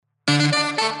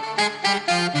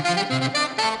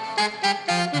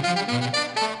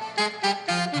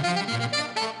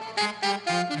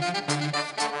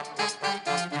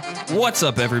What's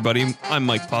up, everybody? I'm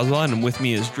Mike Poswell, and with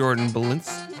me is Jordan Balintz.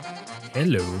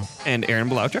 Hello. And Aaron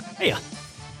Blauchuk. Hey.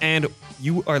 And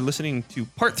you are listening to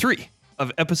part 3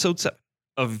 of episode 7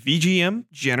 of VGM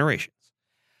Generations.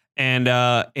 And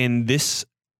in this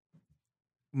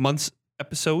month's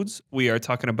episodes, we are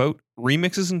talking about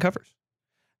remixes and covers.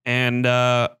 And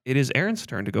it is Aaron's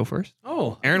turn to go first.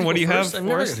 Oh, Aaron, what do you have I've for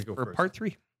never us got to go for first. part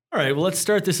 3? All right, well, let's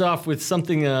start this off with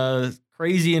something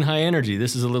crazy and high energy.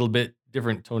 This is a little bit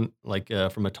different tone,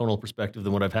 from a tonal perspective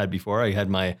than what I've had before. I had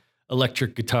my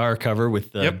electric guitar cover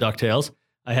with DuckTales.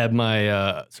 I had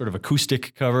my sort of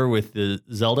acoustic cover with the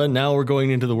Zelda. Now we're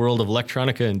going into the world of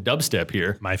electronica and dubstep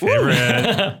here. My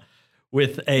favorite.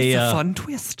 With It's a fun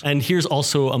twist. And here's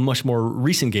also a much more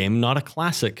recent game, not a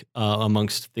classic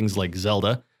amongst things like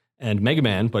Zelda and Mega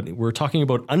Man, but we're talking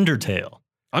about Undertale.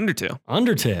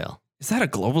 Undertale. Is that a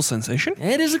global sensation?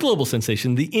 It is a global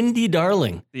sensation, the indie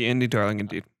darling. The indie darling,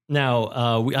 indeed.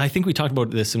 Now, I think we talked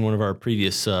about this in one of our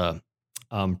previous parts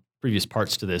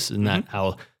to this, in that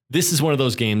how this is one of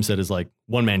those games that is like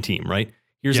one-man team, right?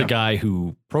 Here's a guy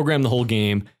who programmed the whole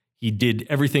game. He did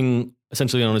everything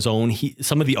essentially on his own.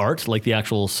 Some of the art, like the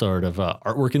actual sort of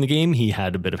artwork in the game, he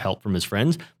had a bit of help from his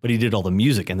friends, but he did all the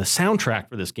music. And the soundtrack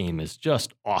for this game is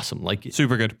just awesome. Like,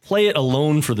 Super good. play it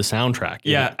alone for the soundtrack.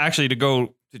 Yeah, actually, to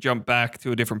jump back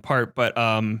to a different part, but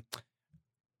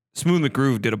Smooth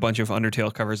McGroove did a bunch of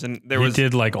Undertale covers, and He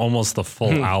did like almost the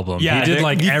full album. Yeah, he did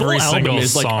like the every full single album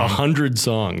is song. like 100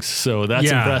 songs, so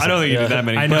that's impressive. I don't think he did that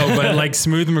many. I know, but like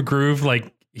Smooth McGroove,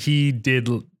 like he did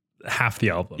half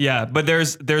the album. Yeah, but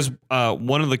there's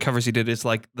one of the covers he did is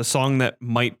like the song that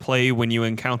might play when you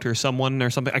encounter someone or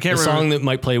something. I can't The remember. song that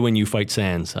might play when you fight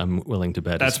Sans, I'm willing to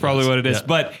bet. That's probably what it is. Yeah.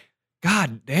 But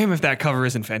God damn, if that cover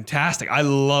isn't fantastic. I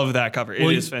love that cover. It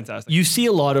is fantastic. You see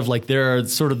a lot of there are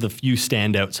sort of the few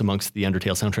standouts amongst the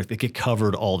Undertale soundtrack that get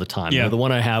covered all the time. Yeah. Now, the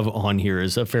one I have on here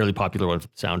is a fairly popular one for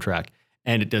the soundtrack,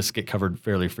 and it does get covered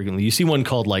fairly frequently. You see one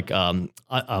called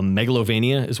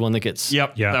Megalovania is one that gets...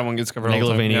 Yep, Yeah. that one gets covered all the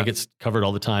time. Megalovania Yeah. gets covered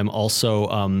all the time. Also,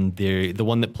 the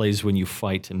one that plays when you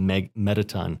fight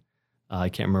Mettaton. I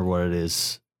can't remember what it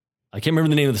is. I can't remember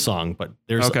the name of the song, but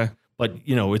there's... Okay. But,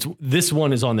 this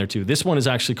one is on there too. This one is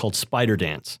actually called Spider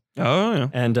Dance. Oh, yeah.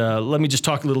 And let me just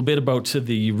talk a little bit about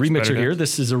the remixer Spider here. Dance.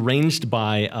 This is arranged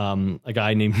by a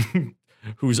guy named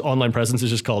whose online presence is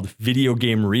just called Video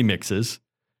Game Remixes.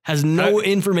 Has no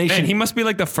information. Man, he must be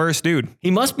like the first dude.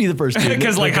 He must be the first dude.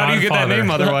 Because like, how do you get that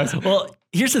name otherwise? Well,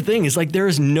 here's the thing: is like there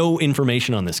is no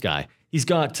information on this guy. He's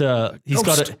got a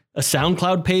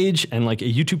SoundCloud page and like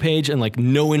a YouTube page and like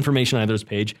no information on either of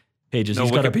those pages. No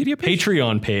He's got a Wikipedia page?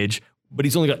 Patreon page, but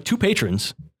he's only got 2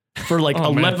 patrons for like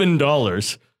Oh, man.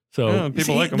 $11. So Yeah,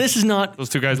 people like him. This is not Those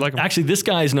two guys like him. actually. This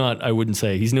guy is not. I wouldn't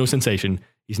say he's no sensation.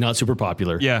 He's not super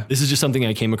popular. Yeah. This is just something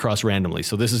I came across randomly.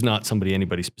 So this is not somebody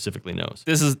anybody specifically knows.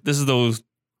 This is those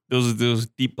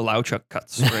deep Blauchuk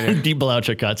cuts right here. Deep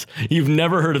Blauchuk cuts. You've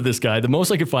never heard of this guy. The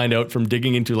most I could find out from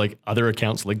digging into like other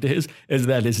accounts linked to his is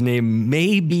that his name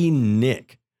may be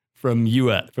Nick from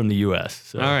the US.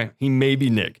 So All right. he may be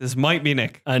Nick. This might be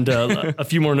Nick. And a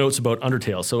few more notes about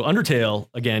Undertale. So Undertale,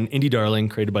 again, indie darling,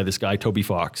 created by this guy, Toby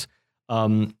Fox.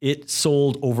 It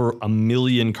sold over 1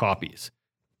 million copies,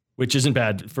 which isn't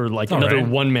bad for like another right.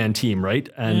 one-man team, right?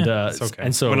 And it's okay.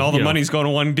 and so When all the you know, money's going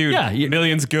to one dude, Yeah,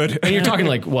 million's good. and you're talking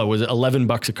like what was it,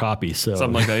 $11 a copy? So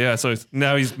Something like that, yeah. So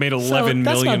now he's made So $11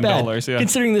 that's million. not bad. Yeah.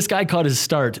 Considering this guy caught his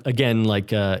start again,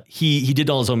 like he did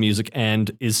all his own music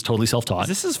and is totally self-taught. Is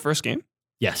this his first game?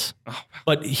 Yes. Oh, wow.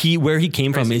 But where he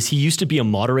came from is he used to be a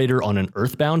moderator on an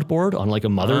Earthbound board, on like a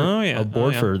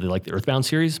board for the Earthbound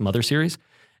series, Mother series.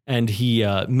 And he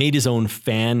made his own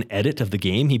fan edit of the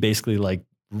game. He basically like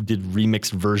did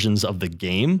remixed versions of the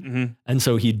game. Mm-hmm. And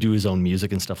so he'd do his own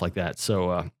music and stuff like that.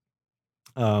 So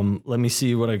let me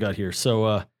see what I got here.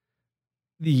 So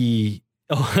one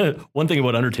thing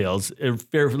about Undertale is a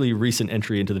fairly recent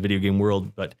entry into the video game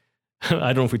world, but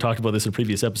I don't know if we talked about this in a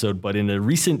previous episode, but in a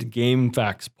recent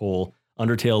GameFAQs poll,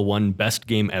 Undertale won best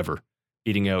game ever,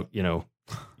 beating out,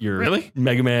 your Really?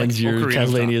 Mega Mans, Like your Ocarina of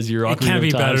Castlevanias, your Ocarina It can't of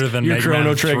be Times, better than your Mega Chrono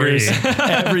Man Triggers, 3.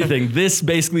 everything. This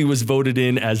basically was voted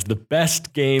in as the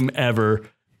best game ever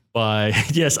by,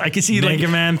 yes, I can see Mega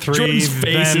like Man 3, Jordan's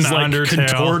face then is like Undertale.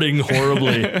 contorting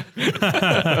horribly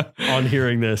on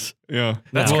hearing this. Yeah.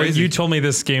 That's Well, crazy. you told me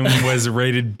this game was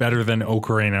rated better than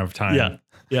Ocarina of Time. Yeah.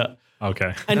 Yeah.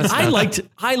 Okay. And I liked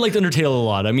Undertale a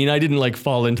lot. I mean, I didn't like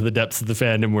fall into the depths of the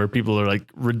fandom where people are like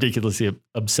ridiculously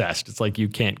obsessed. It's like you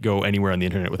can't go anywhere on the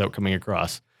internet without coming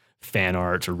across fan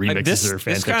art or remixes or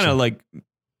fan This fiction. kind of like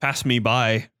passed me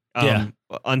by Yeah.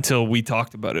 until we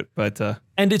talked about it. But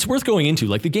And it's worth going into.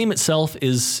 Like the game itself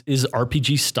is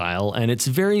RPG style, and it's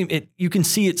you can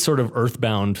see its sort of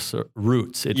Earthbound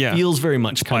roots. It feels very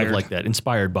much kind of like that,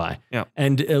 inspired by. Yeah.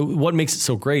 And what makes it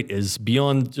so great is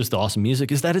beyond just the awesome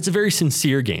music is that it's a very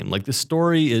sincere game. Like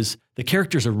the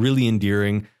characters are really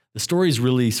endearing. The story is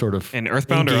really sort of in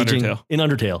Earthbound engaging. or Undertale? In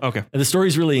Undertale. Okay. And the story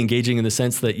is really engaging in the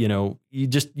sense that,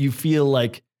 you feel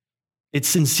like it's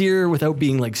sincere without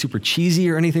being like super cheesy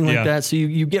or anything like that. So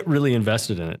you get really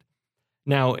invested in it.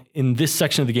 Now, in this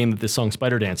section of the game that this song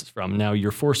Spider Dance is from, now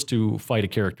you're forced to fight a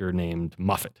character named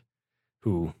Muffet,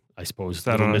 who I suppose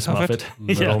Little Miss Muffet?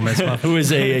 Little Miss Muffet. who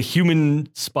is a human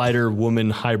spider woman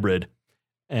hybrid.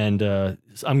 And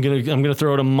I'm gonna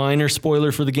throw out a minor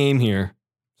spoiler for the game here.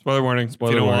 spoiler warning.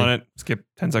 Spoiler if you don't warning. want it, skip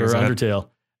 10 Or seconds ahead. Undertale.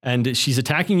 And she's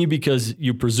attacking you because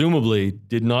you presumably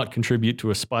did not contribute to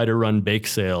a spider run bake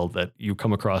sale that you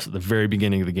come across at the very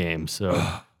beginning of the game. So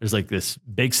there's like this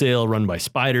bake sale run by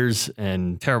spiders,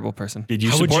 and Terrible person. did you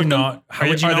How would support you them? not? How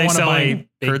would you Are not they want to buy selling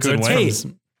baked curds and goods? whey?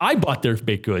 From, I bought their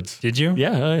baked goods. did you?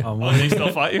 Yeah. Oh, They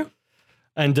still fought you?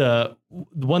 And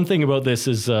one thing about this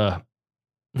is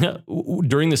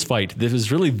during this fight, this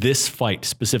is really this fight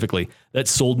specifically that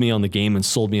sold me on the game and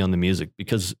sold me on the music,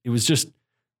 because it was just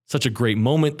such a great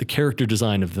moment. The character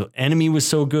design of the enemy was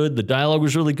so good. The dialogue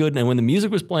was really good. And when the music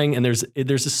was playing, and there's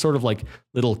this sort of like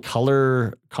little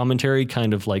color commentary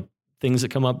kind of like things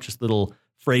that come up, just little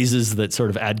phrases that sort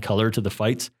of add color to the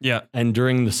fights. Yeah. And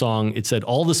during the song, it said,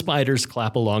 all the spiders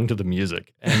clap along to the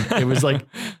music. And it was like,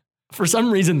 for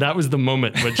some reason, that was the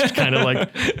moment which kind of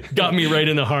like got me right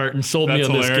in the heart and sold me That's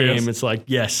on this hilarious. game. It's like,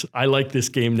 yes, I like this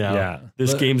game now. Yeah.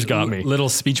 This game's got me. Little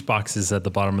speech boxes at the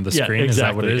bottom of the Yeah, screen. exactly, Is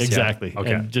that what it is? exactly. Yeah.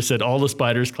 Okay. And just said all the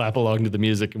spiders clap along to the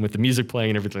music, and with the music playing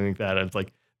and everything like that, I was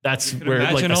like, that's where like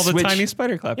Imagine a all the switch, tiny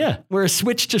spider clapping. yeah, where a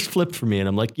switch just flipped for me, and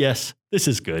I'm like, yes, this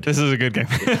is good. This is a good game.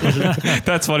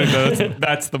 That's funny though.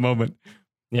 That's the moment.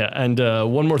 Yeah, and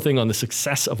one more thing on the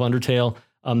success of Undertale.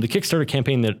 The Kickstarter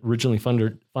campaign that originally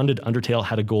funded Undertale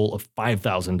had a goal of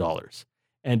 $5,000,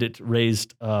 and it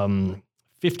raised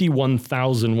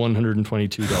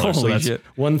 $51,122. So Holy that's shit.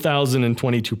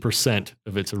 1,022%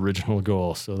 of its original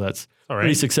goal. So that's All pretty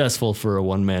right. successful for a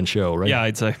one-man show, right? Yeah,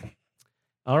 I'd say.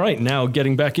 All right, now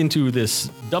getting back into this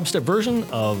dubstep version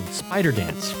of Spider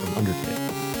Dance from Undertale.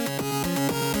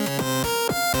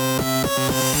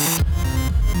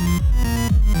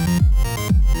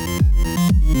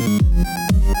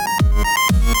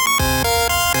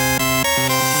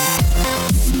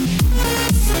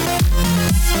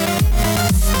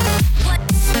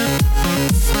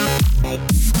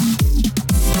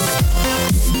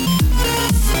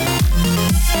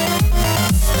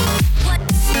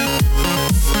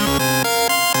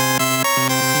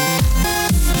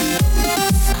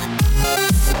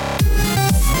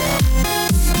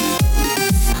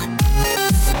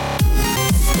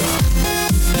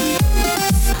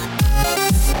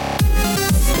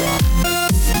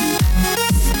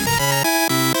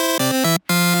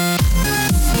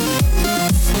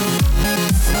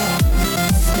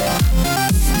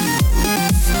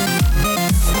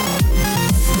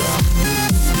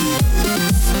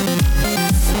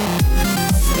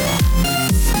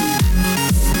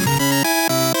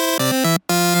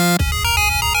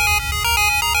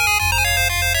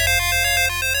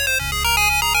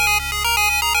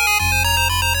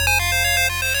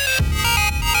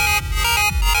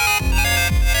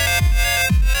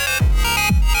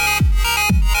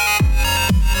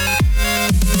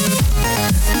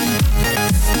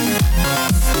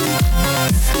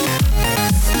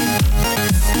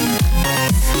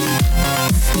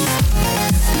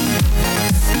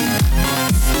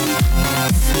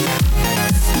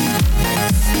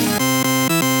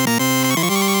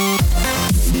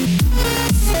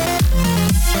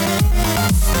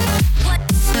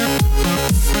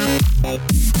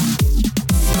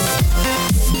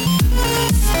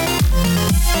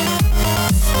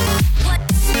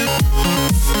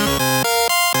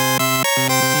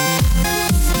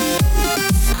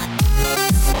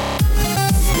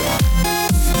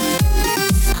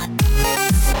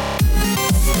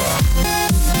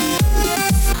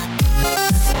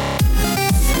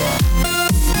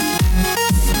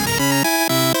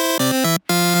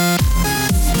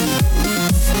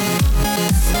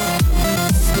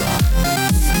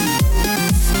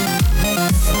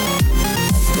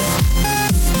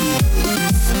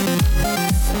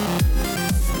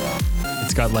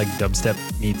 It's got like dubstep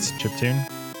meets chiptune.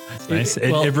 It's nice.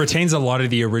 well- It retains a lot of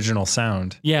the original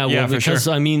sound. Yeah, well, Yeah, for because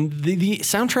sure. I mean, the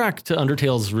soundtrack to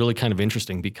Undertale is really kind of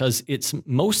interesting because it's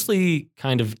mostly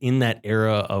kind of in that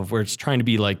era of where it's trying to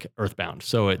be like Earthbound.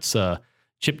 So it's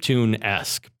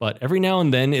chiptune-esque, but every now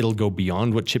and then it'll go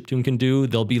beyond what chiptune can do.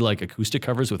 There'll be like acoustic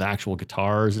covers with actual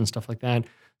guitars and stuff like that.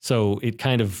 So it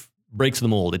kind of breaks the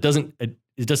mold. It doesn't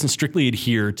strictly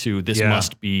adhere to this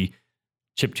must be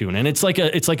chiptune. And it's like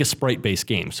a sprite-based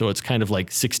game. So it's kind of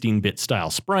like 16-bit style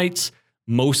sprites,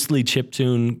 mostly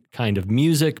chiptune kind of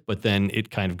music, but then it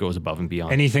kind of goes above and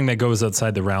beyond. Anything that goes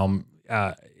outside the realm,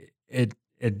 it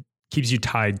keeps you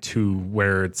tied to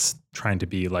where it's trying to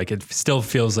be. Like it still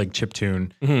feels like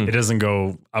chiptune. Mhm. It doesn't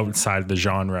go outside the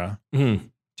genre Mhm.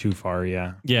 too far.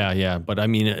 Yeah. Yeah. But I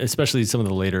mean, especially some of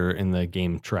the later in the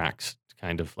game tracks,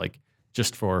 kind of like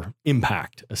just for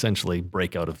impact, essentially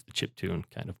break out of the chiptune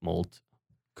kind of mold.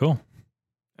 Cool.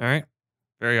 All right.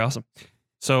 Very awesome.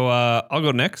 So I'll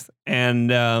go next,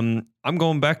 and I'm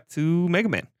going back to Mega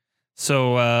Man.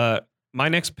 So my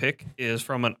next pick is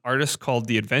from an artist called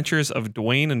The Adventures of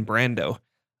Dwayne and Brando,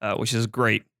 which is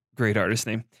great artist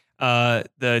name.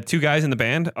 The two guys in the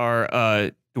band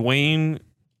are Dwayne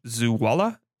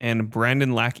Zuwala and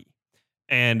Brandon Lackey.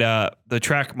 And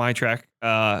my track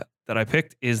that I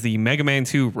picked is the Mega Man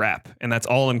 2 rap, and that's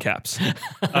all in caps.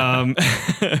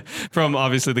 From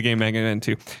obviously the game Mega Man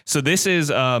 2. So this is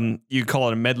you call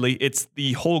it a medley. It's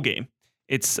the whole game.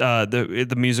 It's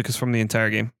the music is from the entire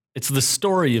game. It's the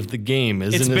story of the game,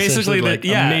 isn't it? It's basically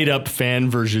a made up fan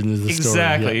version of the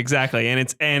story. Exactly.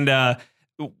 And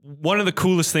one of the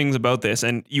coolest things about this,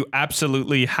 and you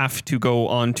absolutely have to go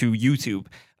onto YouTube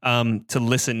to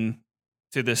listen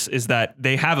to this, is that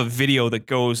they have a video that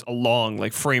goes along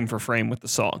like frame for frame with the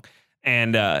song.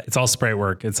 And it's all sprite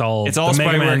work. It's all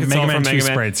sprite work. It's all from Mega Man.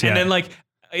 Sprites, yeah. And then like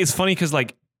it's funny because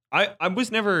like I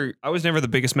was never the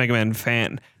biggest Mega Man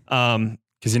fan.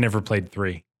 Because you never played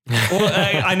 3.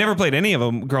 Well, I never played any of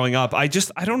them growing up. I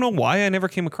don't know why I never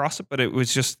came across it, but it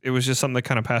was just something that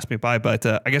kind of passed me by. But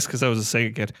I guess because I was a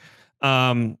Sega kid.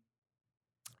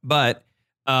 But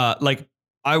like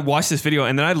I watched this video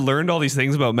and then I learned all these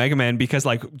things about Mega Man because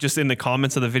like just in the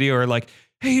comments of the video are like,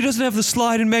 hey, he doesn't have the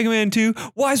slide in Mega Man 2.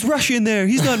 Why is Rush in there?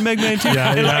 He's not in Mega Man 2.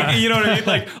 Like, you know what I mean?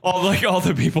 Like all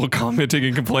the people commenting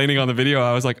and complaining on the video.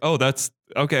 I was like, oh, that's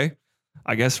okay.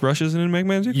 I guess Rush isn't in Mega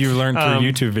Man 2. You learned through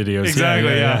YouTube videos.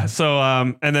 Exactly, yeah. So,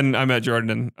 and then I met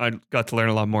Jordan and I got to learn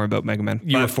a lot more about Mega Man.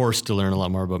 You were forced to learn a lot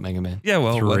more about Mega Man. Yeah,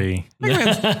 well. 3.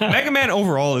 Mega Man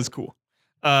overall is cool.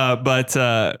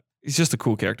 But he's just a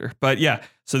cool character. But yeah,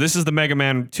 so this is the Mega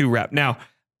Man 2 rap. Now,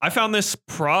 I found this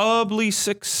probably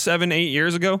 6, 7, 8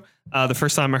 years ago. The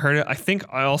first time I heard it. I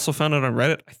think I also found it on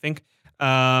Reddit.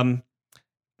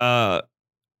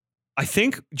 I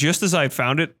think just as I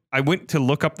found it, I went to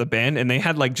look up the band and they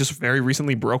had like just very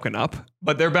recently broken up,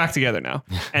 but they're back together now.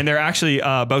 And they're actually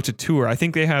about to tour. I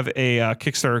think they have a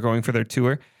Kickstarter going for their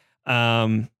tour.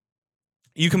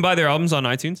 You can buy their albums on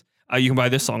iTunes. You can buy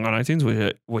this song on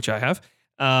iTunes, which I have.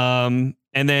 And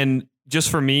then just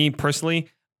for me personally,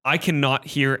 I cannot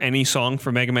hear any song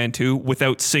from Mega Man 2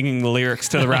 without singing the lyrics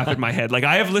to the rap in my head. Like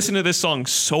I have listened to this song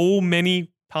so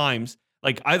many times.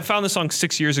 Like I found this song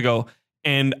 6 years ago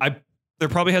and there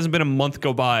probably hasn't been a month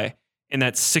go by in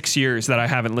that 6 years that I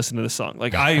haven't listened to this song.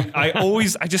 Like I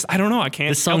don't know. I can't.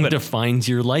 This song defines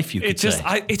your life. It's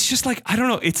just like, I don't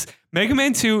know. It's Mega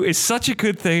Man 2 is such a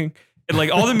good thing. And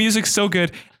like all the music's so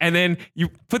good. And then you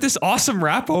put this awesome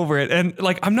rap over it. And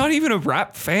like, I'm not even a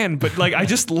rap fan, but like, I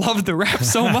just love the rap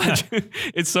so much.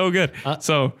 It's so good.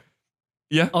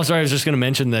 Yeah. Oh, sorry. I was just going to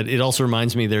mention that it also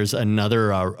reminds me there's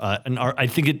another, I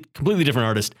think a completely different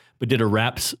artist, but did a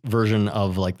raps version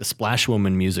of like the Splash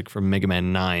Woman music from Mega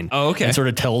Man 9. Oh, okay. And sort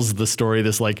of tells the story,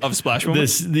 this like of Splash Woman.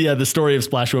 The story of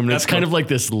Splash Woman. It's kind of like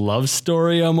this love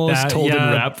story almost told in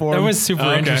rap form. That was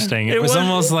super interesting. It was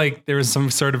almost like there was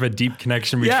some sort of a deep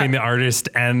connection between the artist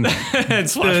and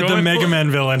the Mega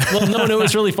Man villain. Well, no,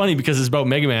 it's really funny because it's about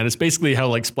Mega Man. It's basically how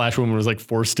like Splash Woman was like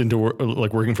forced into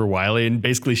like working for Wily, and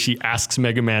basically she asks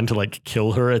Mega Man to like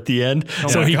kill her at the end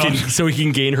so he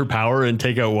can gain her power and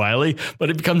take out Wily.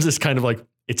 But it becomes this kind of like,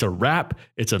 it's a rap,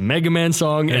 it's a Mega Man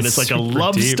song, and it's like a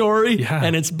love story,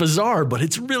 and it's bizarre, but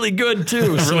it's really good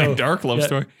too. A really dark love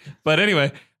story. But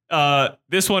anyway,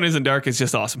 this one isn't dark, it's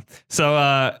just awesome.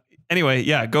 So anyway,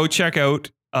 yeah, go check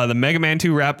out the Mega Man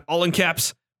 2 rap, all in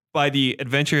caps, by The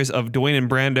Adventures of Dwayne and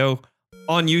Brando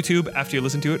on YouTube after you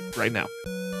listen to it right now.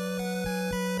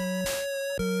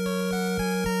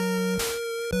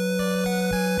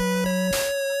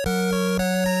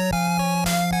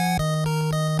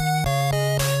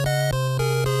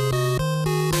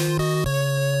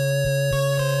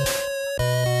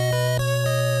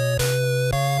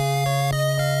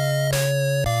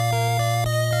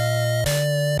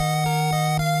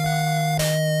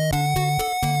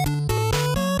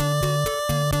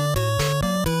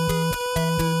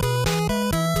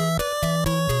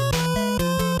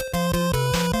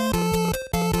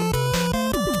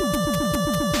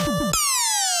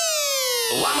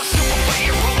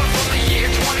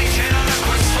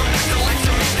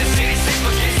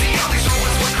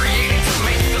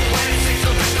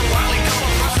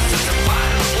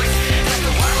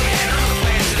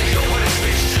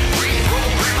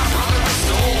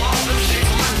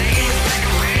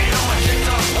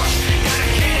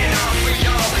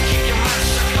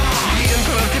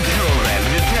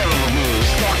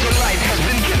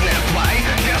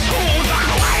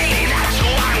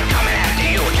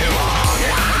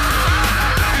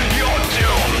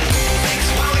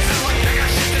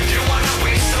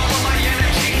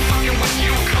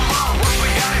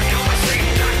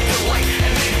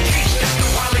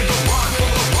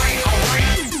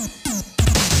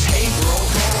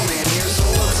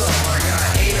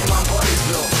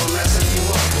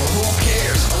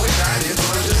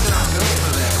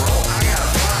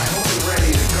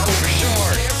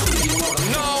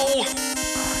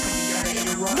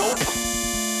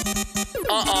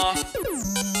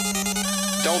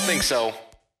 think so.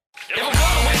 If I'm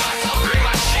gonna win my upgrade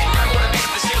my shit, I wanna be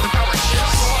the seal the power shit.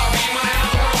 So I'll be my out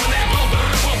of the room and then boom, boom,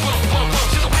 boom, boom, boom, boom,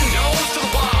 to the windows, to the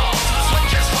walls, to the sweat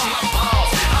just from my balls.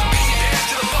 I'll beat you down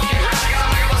to the fucking ground. I got a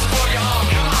mega bus for you all.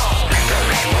 Come on. Make the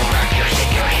rain will rock your shit,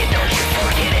 your head, don't you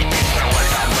forget it. This throw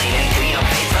us all bleeding to your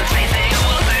face. Let's face it, you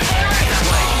will say for it. That's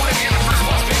why I wanna be in the first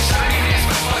boss, bitch. I mean, it's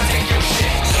best when I take your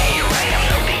shit. Yeah, you're right, I'm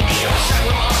no big deal. Shot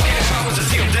with my arm, get it, I was a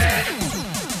seal dead.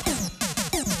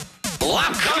 Well,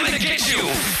 I'm coming to get you,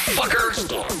 fucker.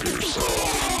 Stop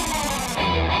yourself.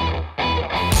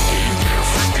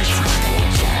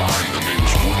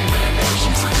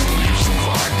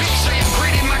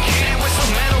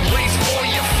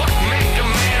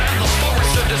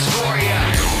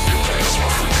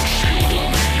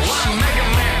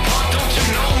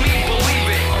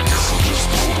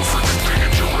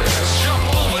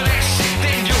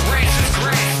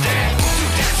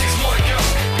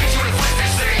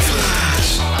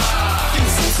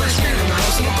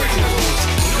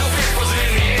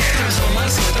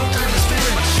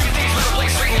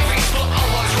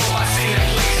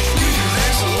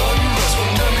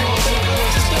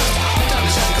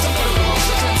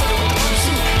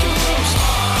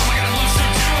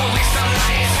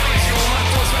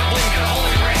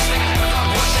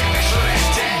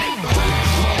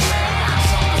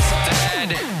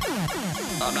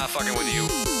 I'm not fucking with you.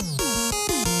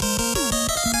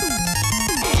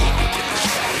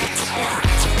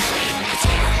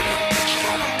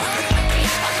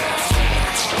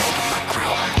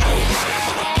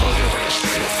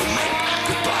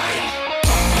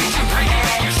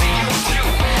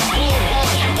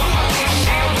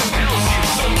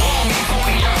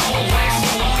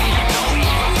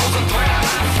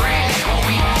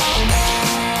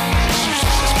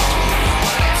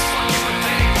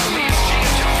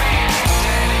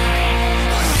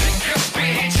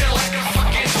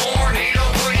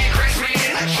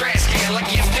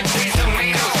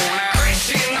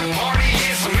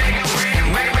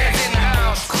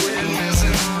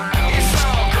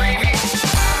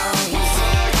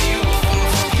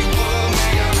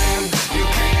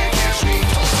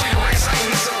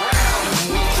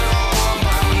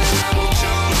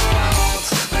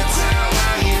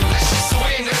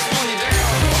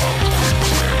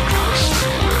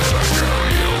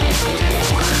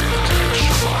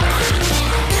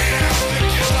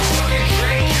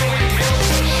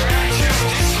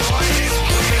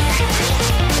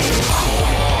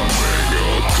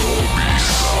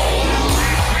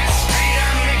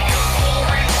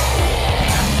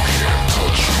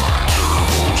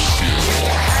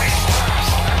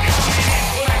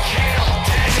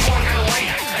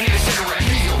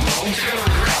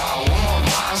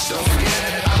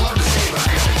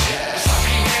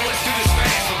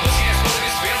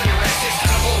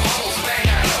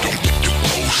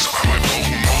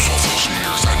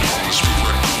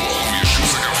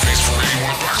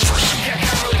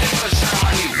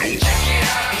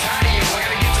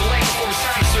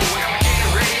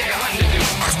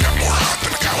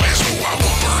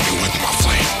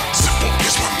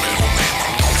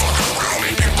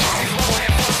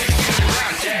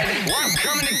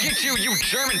 You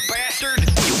German bastard!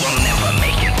 You will never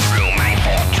make it through my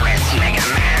fortress, Mega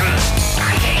Man!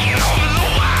 I'm taking over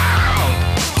the world!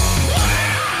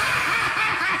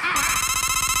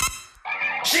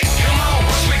 Shit, come on,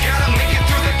 Rush, we gotta make it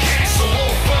through the castle.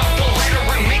 Oh, fuck the ladder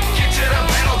and make it to the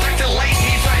battle. Dr. Light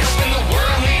needs our help and the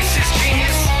world needs his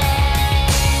genius.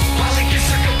 While he gets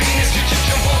like a penis, you just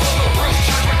jump all over the roof,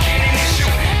 charge my cannon and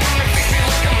shoot. Come and face me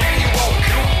like a man, you won't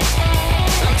coop.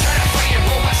 I'm tired of fighting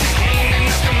robots and cleaning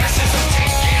up the messes I'm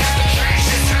taking.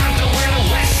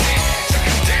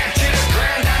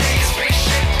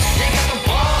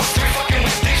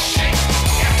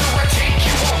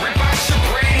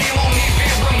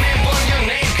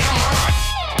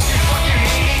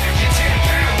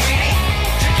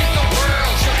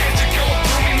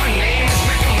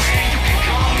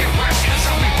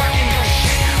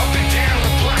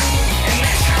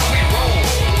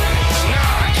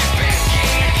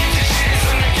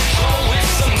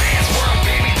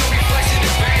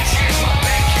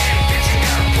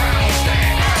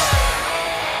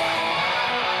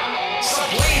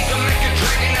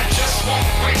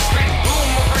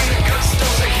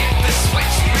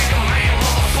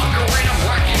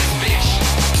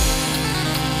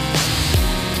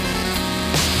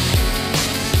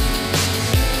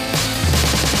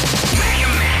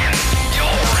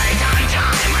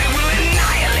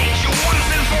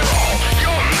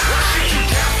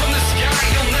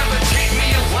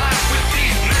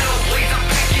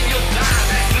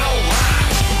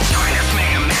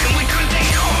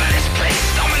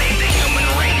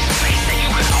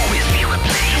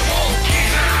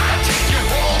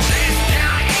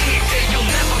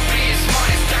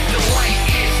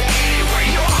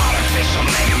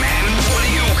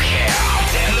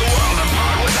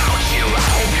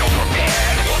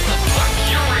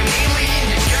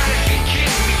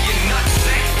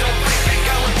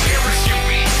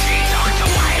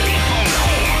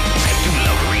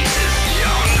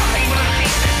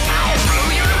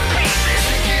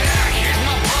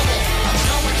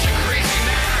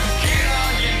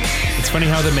 funny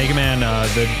how the Mega Man,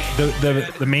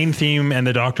 the main theme and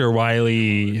the Dr.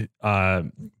 Wily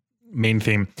main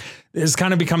theme has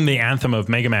kind of become the anthem of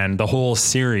Mega Man, the whole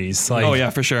series. Like, oh yeah,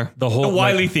 for sure. The whole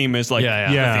Wily theme is like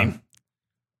Yeah. the theme.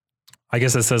 I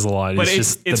guess that says a lot. But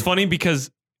just it's funny because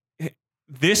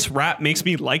this rap makes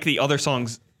me like the other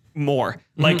songs more.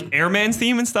 Like Airman's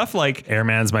theme and stuff. Like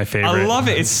Airman's my favorite. I love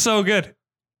it. It's so good.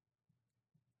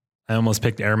 I almost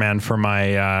picked Airman for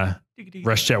my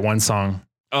Rush Jet 1 song,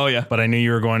 Oh yeah. but I knew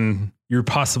you were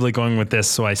possibly going with this,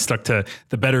 so I stuck to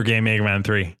the better game, Mega Man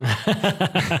 3.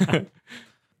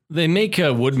 They make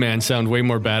Woodman sound way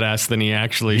more badass than he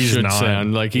actually He's should not.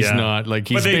 sound. Like he's Yeah. not. Like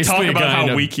he's But they basically talk a about guy how in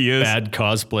a weak he is. Bad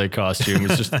cosplay costume.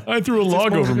 It's just I threw a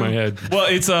log over my head. Well,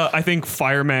 it's I think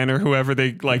Fireman or whoever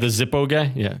they like. The Zippo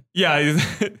guy. Yeah. Yeah,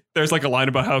 there's like a line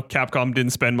about how Capcom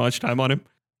didn't spend much time on him.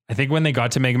 I think when they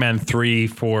got to Mega Man 3,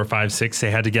 4, 5, 6, they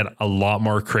had to get a lot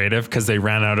more creative because they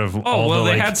ran out of all the they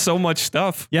like, had so much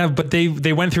stuff. yeah, but they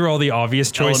went through all the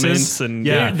obvious choices. Elements and-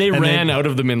 yeah, They and ran out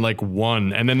of them in like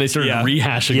 1, and then they started Yeah.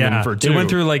 rehashing them for 2. They went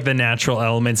through like the natural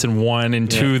elements in 1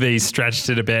 and 2. They stretched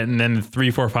it a bit, and then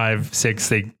 3, 4, 5, 6,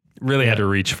 they really had to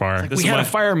reach far. This We is had why- a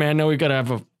fireman. Now we've got to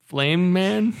have a flame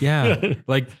man. Yeah,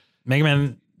 like Mega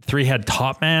Man 3 had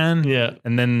Top Man. Yeah.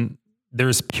 and then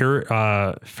there's pure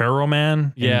Pharaoh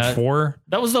Man. Yeah. in 4.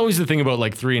 That was always the thing about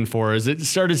like 3 and 4 is it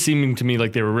started seeming to me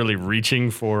like they were really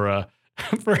reaching for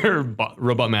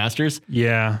Robot Masters.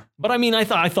 Yeah, But I mean, I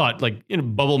thought like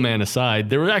Bubble Man aside,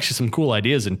 there were actually some cool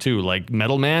ideas in 2, like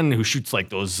Metal Man who shoots like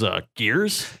those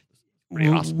gears. Pretty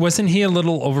awesome. Wasn't he a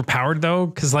little overpowered though?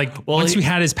 Because like once you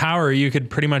had his power, you could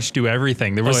pretty much do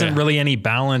everything. There wasn't yeah. really any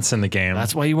balance in the game.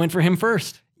 That's why you went for him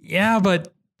first. Yeah,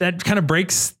 but that kind of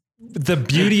breaks the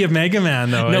beauty of Mega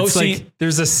Man, though. No, it's see- like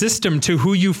there's a system to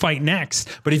who you fight next.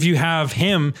 But if you have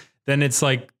him, then it's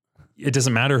like it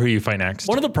doesn't matter who you fight next.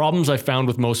 One of the problems I found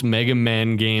with most Mega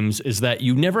Man games is that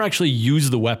you never actually use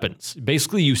the weapons.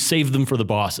 Basically, you save them for the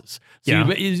bosses. So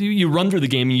Yeah. you run through the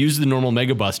game, you use the normal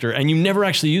Mega Buster, and you never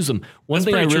actually use them. One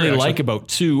thing I pretty really true, like about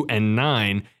 2 and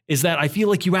 9 is that I feel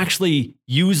like you actually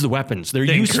use the weapons. They're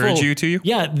They useful. encourage you to you?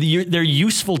 Yeah, they're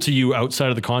useful to you outside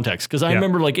of the context. Because I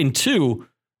remember like in 2,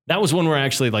 that was one where I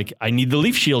actually like, I need the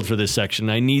leaf shield for this section.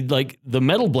 I need like the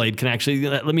metal blade can actually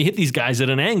let me hit these guys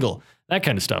at an angle. That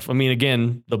kind of stuff. I mean,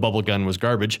 again, the bubble gun was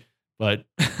garbage, but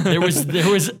there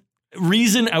was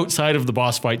reason outside of the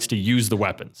boss fights to use the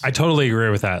weapons. I totally agree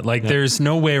with that. Like, there's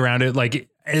no way around it. Like,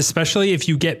 especially if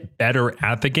you get better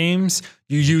at the games,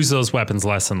 you use those weapons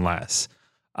less and less.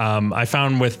 I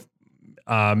found with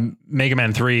Mega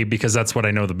Man 3, because that's what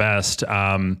I know the best.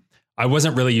 I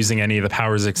wasn't really using any of the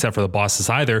powers except for the bosses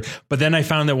either. But then I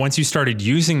found that once you started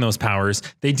using those powers,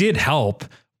 they did help,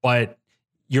 but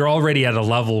you're already at a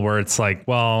level where it's like,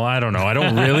 well, I don't know. I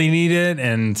don't really need it.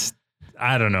 And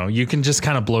I don't know. You can just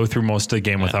kind of blow through most of the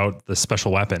game without the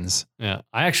special weapons. Yeah,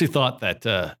 I actually thought that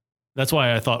that's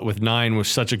why I thought with 9 was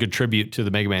such a good tribute to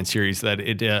the Mega Man series that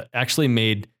it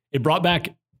actually brought back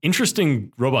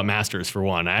interesting Robot Masters for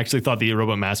one. I actually thought the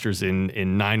Robot Masters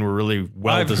in 9 were really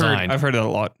well designed. I've heard it a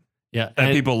lot. Yeah,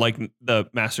 And people like the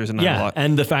Masters in 9 a lot.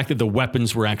 and the fact that the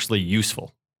weapons were actually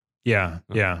useful. Yeah.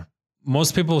 Yeah.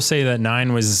 Most people say that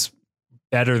 9 was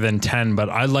better than 10, but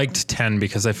I liked 10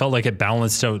 because I felt like it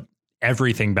balanced out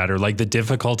everything better. Like the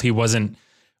difficulty wasn't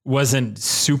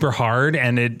super hard.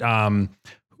 And it,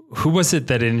 who was it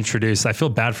that it introduced? I feel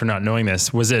bad for not knowing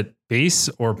this. Was it Bass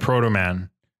or Proto Man?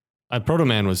 Proto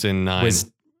Man was in 9.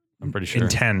 Was I'm pretty sure. in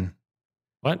 10,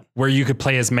 What? where you could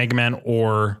play as Mega Man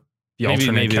or the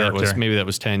alternate character. Maybe that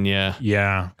was 10. Yeah.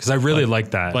 Yeah, because I really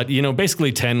liked that. But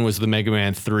basically 10 was the Mega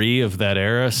Man 3 of that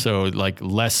era, so like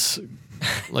less,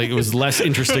 like it was less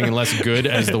interesting and less good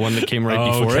as the one that came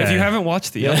right before Okay. If it. you haven't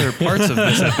watched the other parts of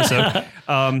this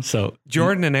episode, So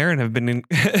Jordan and Aaron have been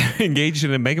engaged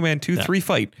in a Mega Man 2-3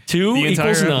 fight. 2 the entire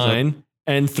equals episode. 9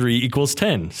 and 3 equals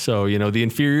 10. So the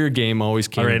inferior game always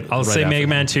came. all right, I'll say after Mega that.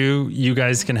 Man 2. You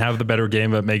guys can have the better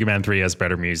game, but Mega Man 3 has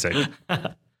better music.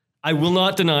 I will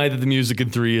not deny that the music in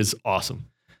 3 is awesome.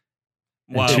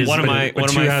 Wow, But one of my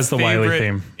two has the Wily favorite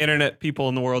theme. internet people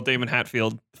in the world, Damon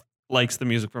Hatfield, likes the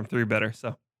music from 3 better.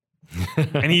 So,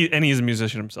 and he's a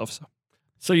musician himself. So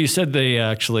So you said they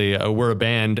actually were a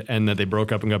band and that they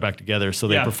broke up and got back together. So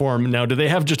they Yeah. perform. Now, do they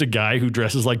have just a guy who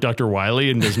dresses like Dr.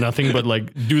 Wily and does nothing but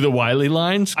like do the Wily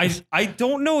lines? I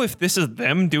don't know if this is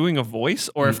them doing a voice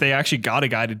or if they actually got a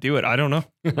guy to do it. I don't know.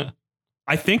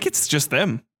 I think it's just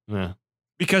them. Yeah.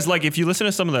 Because like if you listen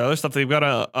to some of the other stuff, they've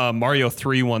got a Mario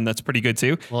 3 one that's pretty good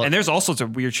too. Well- And there's all sorts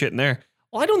of weird shit in there.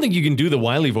 Well, I don't think you can do the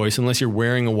Wily voice unless you're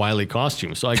wearing a Wily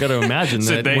costume. So I got to imagine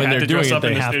So that they when had they're to doing dress it, up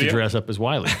in they the have to studio? dress up as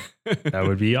Wily. That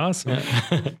would be awesome.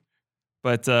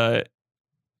 But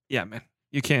Yeah, man.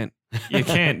 You can't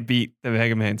beat the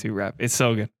Mega Man 2 rap. It's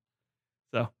so good.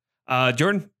 So,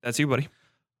 Jordan, that's you, buddy.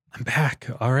 I'm back.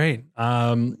 All right.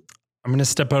 I'm going to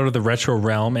step out of the retro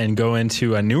realm and go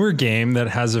into a newer game that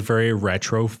has a very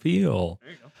retro feel.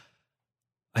 There you go.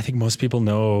 I think most people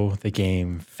know the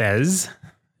game Fez.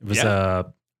 It was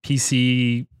a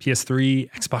PC,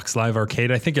 PS3, Xbox Live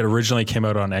Arcade. I think it originally came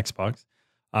out on Xbox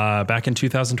back in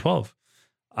 2012.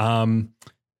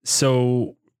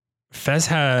 So Fez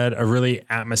had a really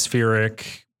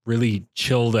atmospheric, really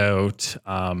chilled out,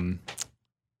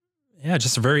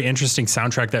 just a very interesting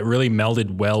soundtrack that really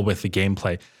melded well with the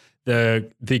gameplay.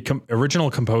 The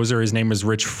original composer, his name was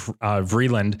Rich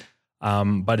Vreeland,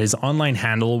 but his online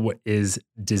handle is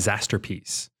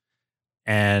Disasterpiece.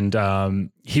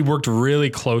 And he worked really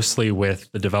closely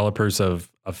with the developers of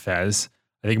Fez.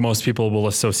 I think most people will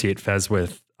associate Fez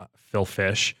with Phil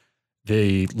Fish,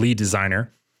 the lead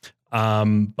designer.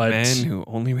 But Man who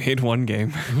only made one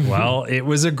game. well, it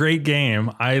was a great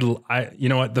game. I you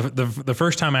know what, the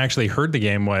first time I actually heard of the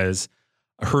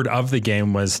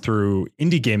game was through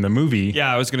Indie Game, the movie.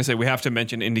 Yeah, I was going to say we have to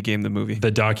mention Indie Game, the movie.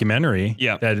 The documentary.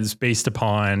 Yeah. That is based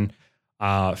upon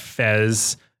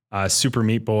Fez, Super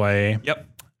Meat Boy. Yep.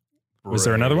 Was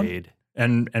there another one? Braid.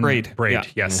 And Braid. Yeah.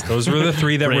 Yes, those were the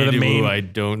three that were the Braid, main. who I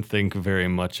don't think very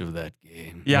much of that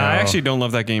game. Yeah, I No. actually don't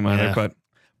love that game either, Yeah. but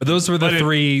But those were But the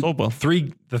it sold well.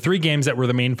 three games that were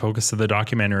the main focus of the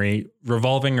documentary,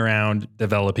 revolving around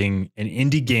developing an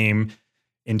indie game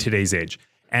in today's age.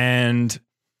 And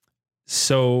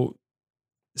so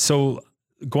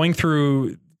going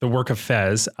through the work of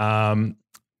Fez,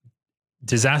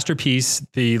 Disasterpiece,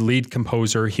 the lead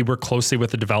composer, he worked closely with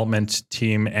the development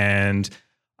team, and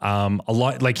a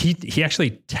lot, like he actually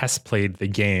test played the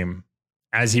game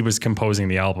as he was composing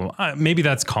the album. Maybe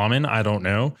that's common, I don't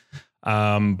know.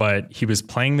 But he was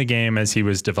playing the game as he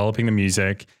was developing the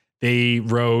music. They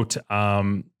wrote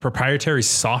proprietary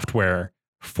software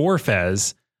for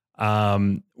Fez,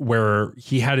 where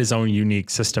he had his own unique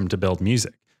system to build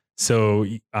music. So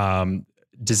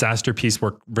Disasterpiece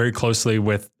worked very closely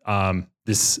with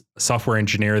this software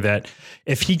engineer that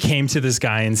if he came to this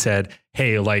guy and said,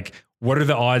 hey, like, what are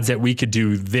the odds that we could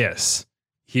do this?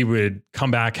 He would come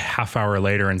back half hour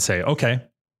later and say, okay,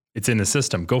 it's in the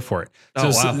system. Go for it. Oh,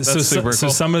 wow. That's super cool. So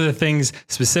some of the things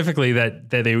specifically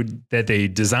that they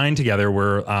designed together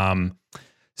were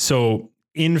so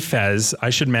in Fez. I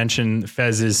should mention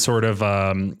Fez is sort of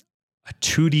a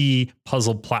 2D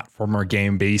puzzle platformer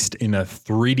game based in a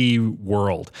 3D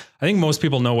world. I think most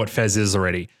people know what Fez is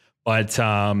already, but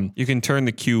you can turn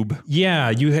the cube. yeah,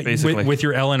 you Basically. with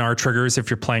your L and R triggers. If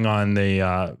you're playing on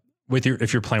the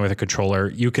if you're playing with a controller,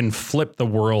 you can flip the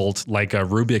world like a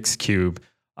Rubik's cube.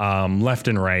 Left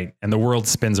and right, and the world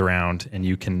spins around, and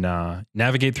you can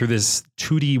navigate through this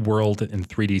 2D world in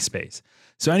 3D space.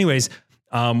 So anyways,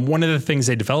 one of the things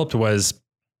they developed was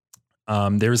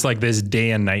there's like this day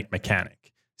and night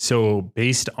mechanic. So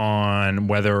based on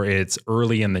whether it's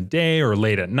early in the day or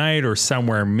late at night or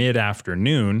somewhere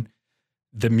mid-afternoon,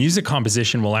 the music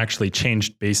composition will actually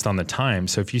change based on the time.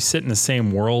 So if you sit in the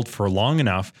same world for long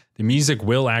enough, the music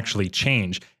will actually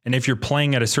change. And if you're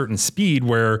playing at a certain speed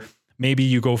where maybe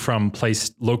you go from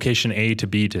location A to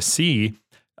B to C,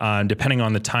 depending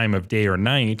on the time of day or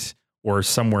night or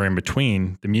somewhere in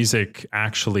between, the music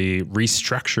actually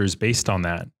restructures based on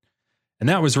that. And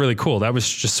that was really cool. That was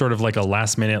just sort of like a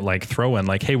last minute like throw in,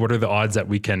 like, hey, what are the odds that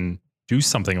we can do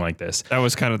something like this? That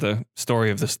was kind of the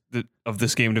story of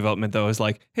this game development, though. Is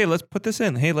like, hey, let's put this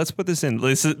in. Hey, let's put this in.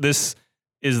 This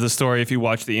is the story. If you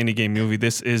watch the Indie Game movie,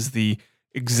 this is the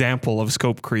example of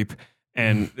scope creep.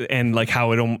 And like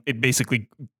how it basically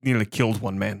nearly killed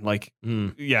one man. Like,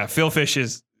 yeah, Phil Fish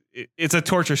it's a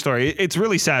torture story. It's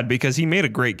really sad because he made a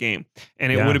great game,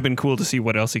 and it would have been cool to see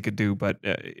what else he could do. But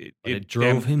it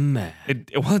drove him mad.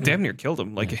 It damn near killed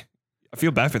him. Like, I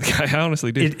feel bad for the guy. I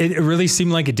honestly do. It really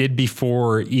seemed like it did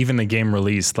before even the game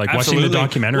released. Like Absolutely. watching the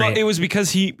documentary. Well, it was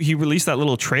because he released that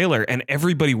little trailer, and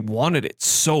everybody wanted it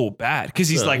so bad because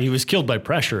he's like, he was killed by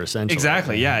pressure, essentially.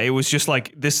 exactly, yeah. It was just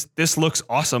like this looks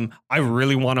awesome. I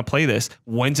really want to play this.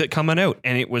 When's it coming out?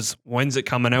 And it was when's it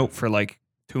coming out for like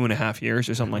 2.5 years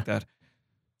or something like that.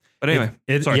 But anyway,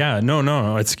 sorry. Yeah,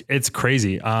 no, it's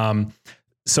crazy.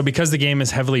 So because the game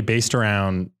is heavily based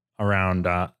around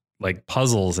like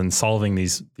puzzles and solving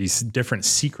these different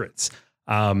secrets,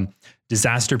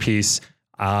 Disasterpiece,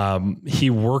 he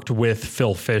worked with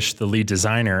Phil Fish, the lead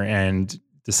designer, and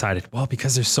decided, well,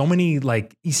 because there's so many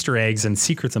like Easter eggs and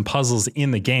secrets and puzzles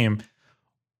in the game,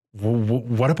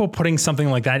 what about putting something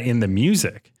like that in the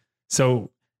music?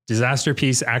 So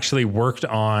Disasterpiece actually worked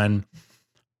on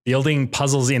building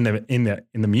puzzles in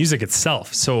the music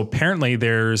itself. So apparently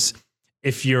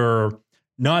if you're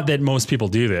not that most people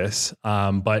do this,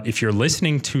 but if you're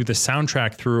listening to the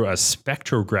soundtrack through a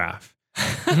spectrograph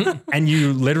and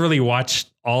you literally watch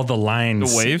all the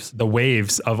lines, the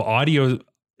waves of audio,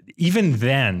 even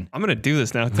then, I'm gonna do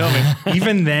this now. Tell me.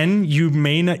 even then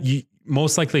you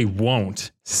most likely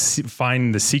won't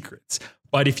find the secrets.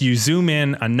 But if you zoom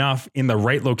in enough in the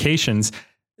right locations,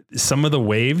 some of the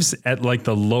waves at like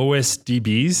the lowest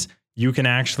dBs, you can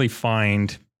actually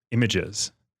find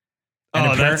images.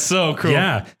 And that's so cool.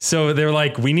 Yeah. So they're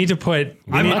like, we need to put.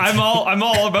 I'm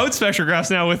all about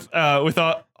spectrographs now with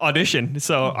Audition.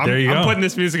 So I'm putting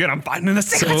this music in. I'm finding the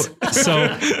secrets.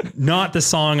 So not the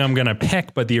song I'm gonna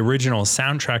pick, but the original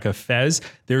soundtrack of Fez.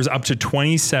 There's up to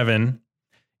 27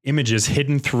 images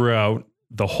hidden throughout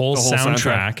the whole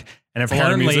soundtrack. And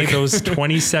apparently those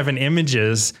 27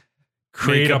 images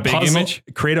create a big puzzle. image?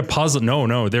 Create a puzzle.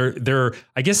 No, they're.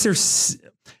 I guess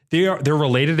they're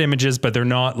related images, but they're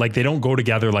not like they don't go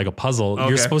together like a puzzle. Okay.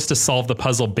 You're supposed to solve the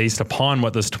puzzle based upon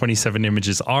what those 27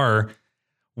 images are.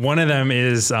 One of them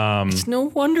is. It's no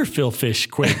wonder Phil Fish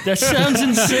quit. That sounds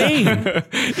insane.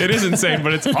 It is insane,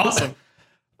 but it's awesome.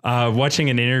 Watching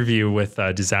an interview with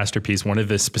Disaster Piece, one of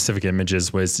the specific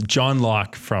images was John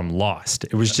Locke from Lost.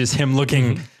 It was just him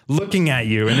looking at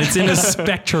you, and it's in a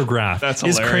spectrograph. That's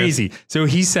It's hilarious. crazy. So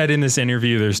he said in this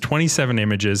interview, there's 27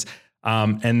 images,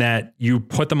 and that you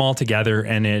put them all together,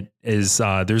 and it is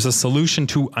there's a solution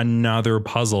to another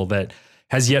puzzle that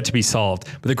has yet to be solved.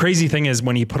 But the crazy thing is,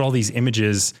 when he put all these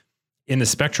images in the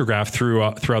spectrograph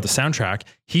throughout the soundtrack,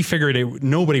 he figured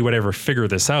nobody would ever figure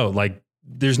this out. Like,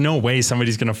 there's no way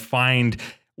somebody's going to find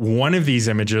one of these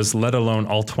images, let alone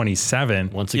all 27.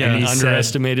 Once again, he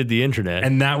underestimated the internet.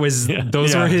 And that was,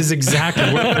 those were his exact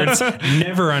words.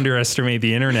 Never underestimate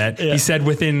the internet. Yeah. He said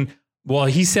within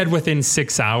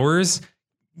 6 hours,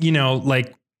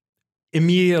 like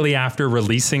immediately after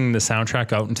releasing the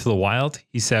soundtrack out into the wild,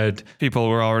 he said people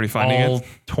were already finding all it.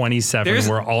 27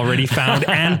 were already found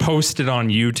and posted on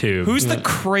YouTube. Who's the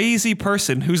crazy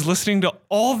person who's listening to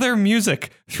all their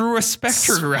music through a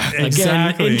spectrograph?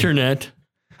 Exactly. Again, internet.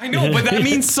 I know, but that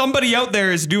means somebody out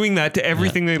there is doing that to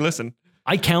everything they listen.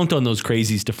 I count on those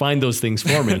crazies to find those things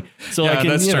for me. So Yeah, I can,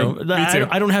 that's true. know,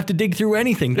 I don't have to dig through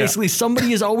anything. Basically,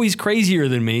 somebody is always crazier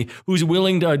than me who's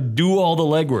willing to do all the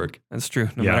legwork. That's true.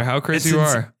 No Yeah. matter how crazy It's you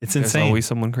ins- are, it's there's insane. always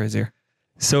someone crazier.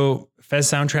 So Fez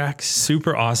soundtrack,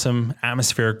 super awesome,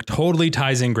 atmospheric, totally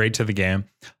ties in great to the game.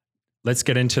 Let's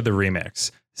get into the remix.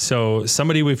 So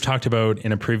somebody we've talked about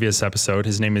in a previous episode,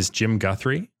 his name is Jim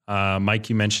Guthrie. Mike,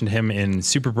 you mentioned him in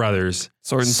Super Brothers.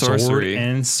 Sword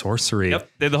and Sorcery. Yep.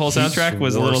 The whole soundtrack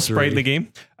was a little sprite in the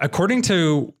game. According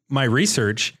to my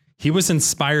research, he was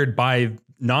inspired by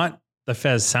not the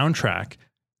Fez soundtrack,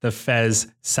 the Fez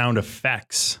sound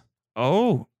effects.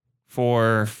 Oh,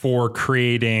 for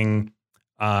creating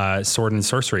Sword and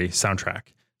Sorcery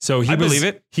soundtrack. So I believe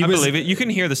it. You can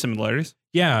hear the similarities.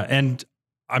 Yeah, and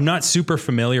I'm not super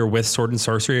familiar with Sword and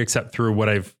Sorcery except through what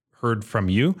I've heard from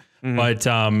you. Mm-hmm.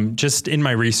 But just in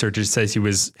my research, it says he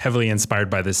was heavily inspired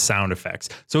by the sound effects.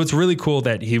 So it's really cool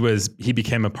that he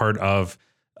became a part of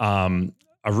a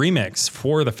remix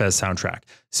for the Fez soundtrack.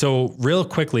 So real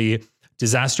quickly,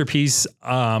 Disaster Piece,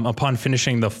 upon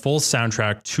finishing the full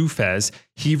soundtrack to Fez,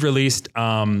 he released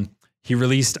a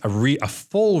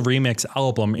full remix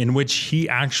album in which he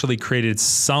actually created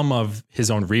some of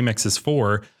his own remixes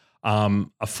for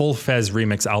a full Fez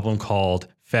remix album called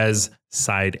Fez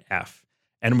Side F,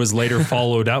 and was later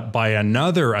followed up by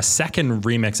a second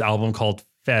remix album called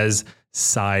Fez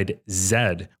Side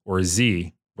Z or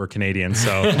Z. We're Canadian,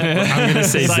 so I'm going to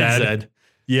say Side Z.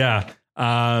 Yeah.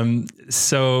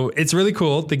 So it's really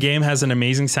cool. The game has an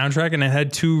amazing soundtrack, and it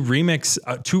had two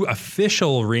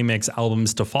official remix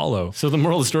albums to follow. So the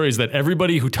moral of the story is that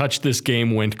everybody who touched this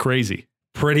game went crazy.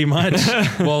 Pretty much.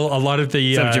 Well, a lot of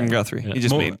the Except Jim Guthrie. He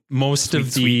just made most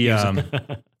of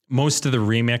the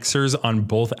remixers on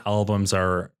both albums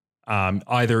are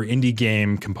either indie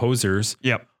game composers.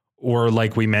 Yep. Or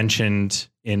like we mentioned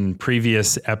in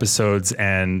previous episodes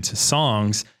and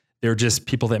songs, they're just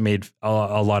people that made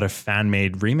a lot of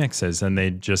fan-made remixes, and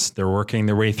they're working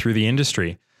their way through the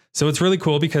industry. So it's really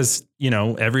cool because,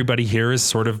 everybody here is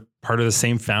sort of part of the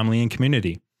same family and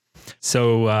community.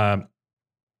 So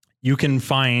you can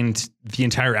find the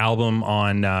entire album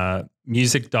on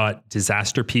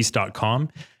music.disasterpiece.com,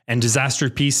 and Disaster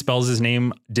Piece spells his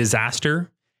name Disaster,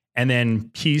 and then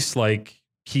Piece like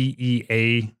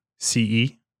Peace.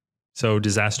 So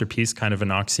Disaster Piece, kind of an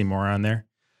oxymoron there.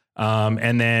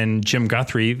 And then Jim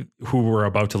Guthrie, who we're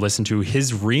about to listen to,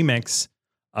 his remix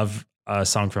of a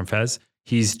song from Fez,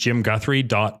 He's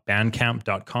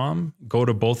jimguthrie.bandcamp.com. Go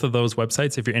to both of those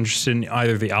websites if you're interested in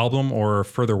either the album or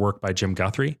further work by Jim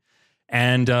Guthrie.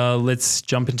 And let's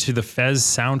jump into the Fez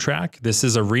soundtrack. This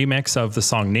is a remix of the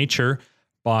song Nature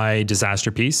by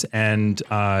Disaster Piece. And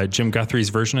Jim Guthrie's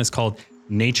version is called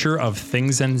Nature of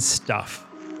Things and Stuff.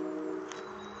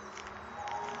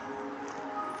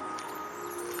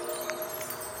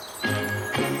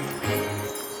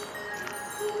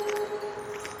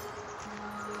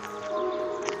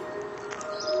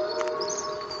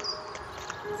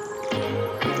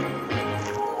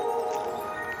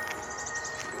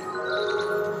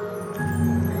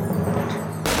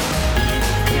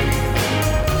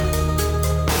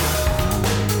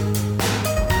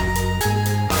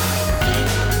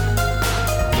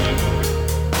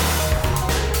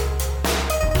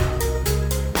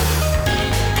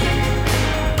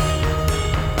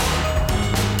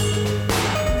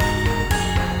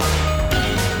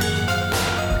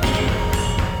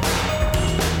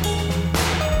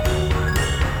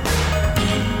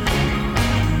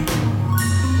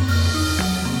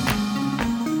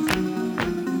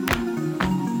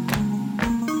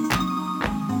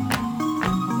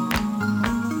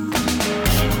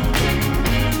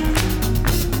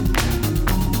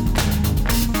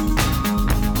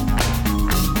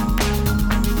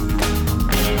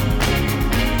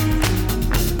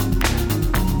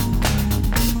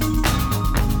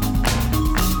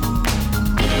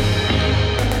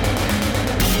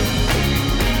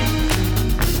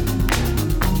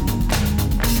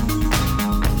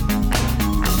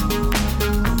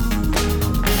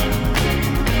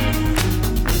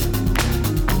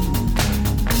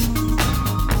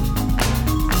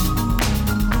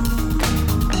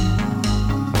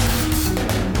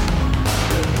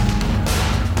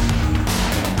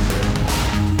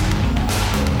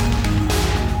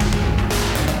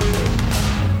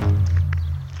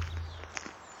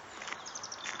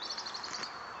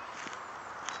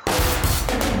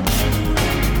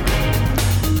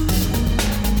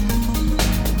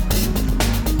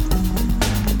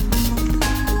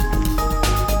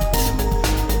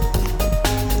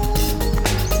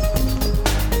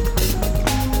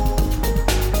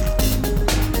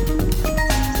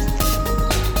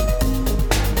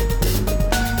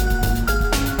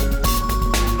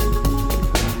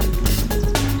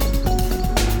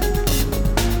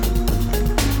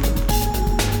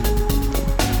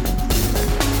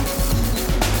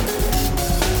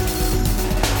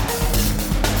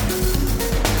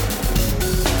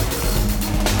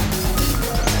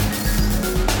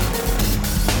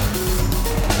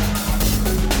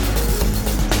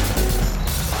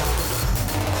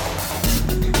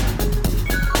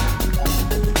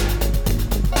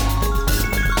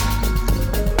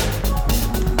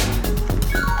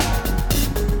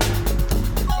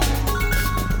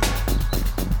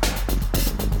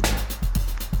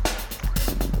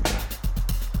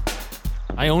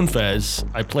 I own Fez.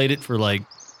 I played it for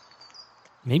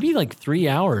maybe 3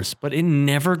 hours, but it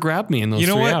never grabbed me in those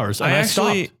 3 hours. And I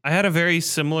stopped. I had a very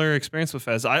similar experience with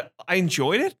Fez. I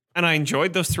enjoyed it, and I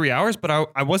enjoyed those 3 hours, but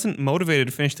I wasn't motivated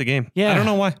to finish the game. Yeah. I don't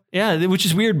know why. Yeah, which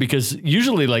is weird because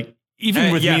usually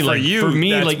even with me,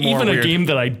 even a game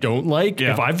that I don't like,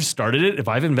 if I've started it, if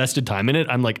I've invested time in it,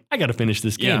 I'm like, I got to finish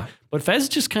this game. Yeah. But Fez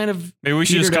just kind of maybe we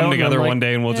should just come together one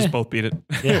day and we'll just both beat it.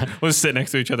 Yeah, we'll just sit next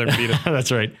to each other and beat it.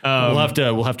 That's right.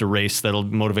 We'll have to race. That'll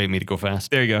motivate me to go fast.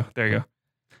 There you go.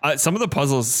 Some of the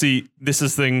puzzles. See, this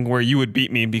is the thing where you would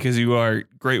beat me because you are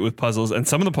great with puzzles, and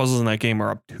some of the puzzles in that game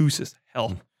are obtuse as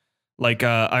hell.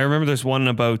 I remember there's one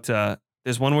about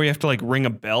there's one where you have to ring a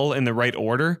bell in the right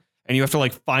order. And you have to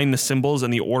find the symbols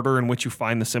and the order in which you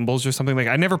find the symbols or something.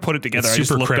 I never put it together. I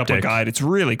just looked up a guide. It's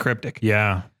really cryptic.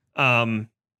 Yeah.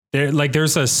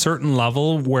 There's a certain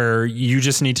level where you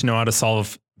just need to know how to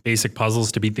solve basic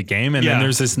puzzles to beat the game. And then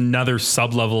there's this another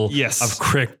sub-level of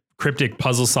cryptic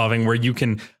puzzle solving where you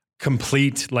can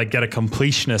complete, get a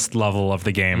completionist level of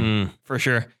the game. For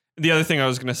sure. The other thing I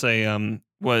was going to say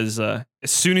was as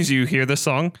soon as you hear this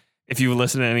song, if you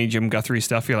listen to any Jim Guthrie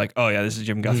stuff, you're like, oh yeah, this is a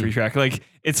Jim Guthrie track.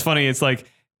 It's funny. It's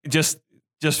just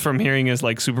from hearing his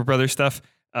Super Brothers stuff.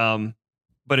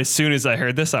 But as soon as I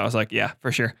heard this, I was like, yeah,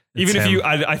 for sure.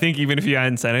 I think even if you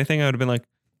hadn't said anything, I would have been like,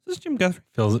 this is Jim Guthrie.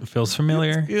 Feels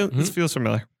familiar. This feels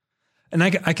familiar. And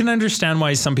I can understand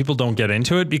why some people don't get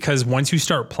into it, because once you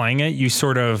start playing it, you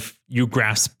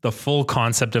grasp the full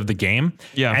concept of the game.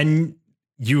 Yeah. And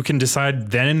you can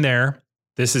decide then and there,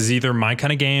 this is either my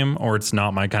kind of game or it's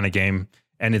not my kind of game.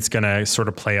 And it's going to sort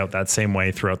of play out that same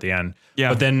way throughout the end. Yeah.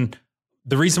 But then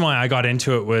the reason why I got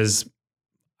into it was,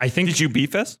 I think. Did you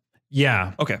beat Fez?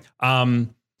 Yeah. Okay.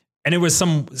 and it was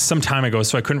some time ago,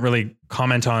 so I couldn't really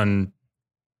comment on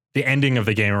the ending of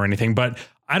the game or anything. But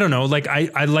I don't know. Like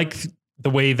I like the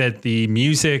way that the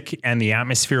music and the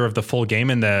atmosphere of the full game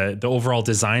and the overall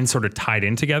design sort of tied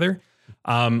in together.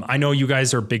 I know you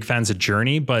guys are big fans of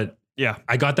Journey, but Yeah.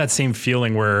 I got that same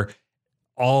feeling where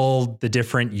all the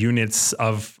different units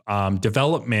of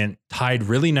development tied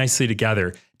really nicely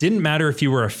together. Didn't matter if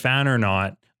you were a fan or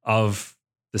not of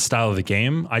the style of the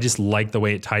game. I just liked the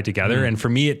way it tied together. And for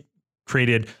me, it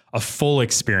created a full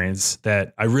experience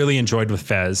that I really enjoyed with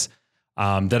Fez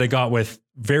that I got with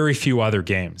very few other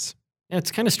games. Yeah,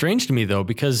 it's kind of strange to me though,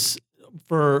 because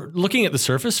for looking at the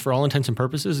surface, for all intents and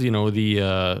purposes, you know,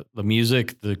 the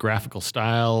music, the graphical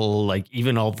style, like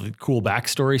even all the cool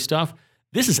backstory stuff,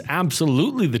 this is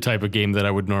absolutely the type of game that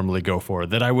I would normally go for,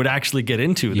 that I would actually get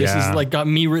into. This Yeah. is like got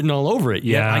me written all over it.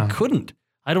 Yet Yeah. I couldn't.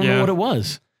 I don't know Yeah. what it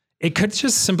was. It could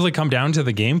just simply come down to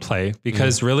the gameplay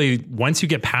because really, once you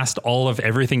get past all of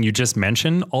everything you just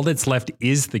mentioned, all that's left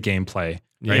is the gameplay.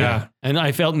 Right? Yeah. And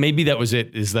I felt maybe that was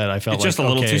it, is that I felt It's like, just a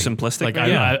little okay, too simplistic. like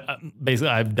maybe. I basically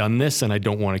I've done this and I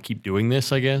don't want to keep doing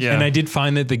this, I guess. Yeah. And I did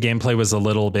find that the gameplay was a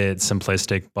little bit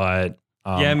simplistic, but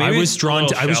Yeah, maybe I was it's a drawn little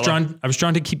to, shallow. I was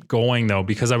drawn to keep going though,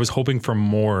 because I was hoping for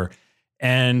more.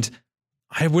 And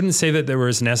I wouldn't say that there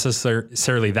was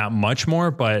necessarily that much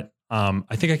more, but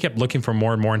I think I kept looking for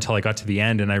more and more until I got to the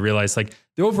end. And I realized like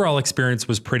the overall experience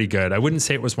was pretty good. I wouldn't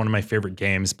say it was one of my favorite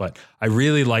games, but I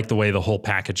really liked the way the whole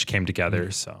package came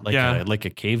together. So Like Yeah. like a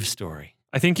cave story.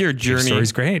 I think your the journey.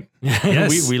 story's great.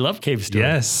 Yes. we love cave stories.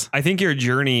 Yes. I think your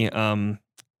journey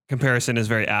comparison is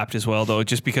very apt as well, though,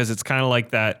 just because it's kind of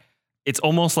like that. It's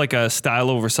almost like a style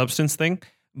over substance thing,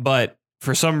 but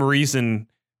for some reason,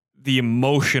 the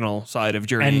emotional side of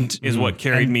Journey And- is what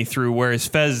carried and- me through. Whereas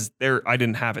Fez, there, I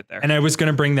didn't have it there. And I was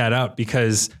going to bring that up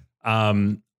because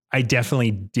I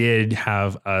definitely did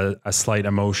have a slight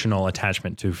emotional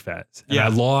attachment to Fez. And Yeah.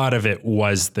 a lot of it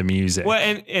was the music. Well,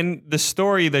 and the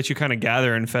story that you kind of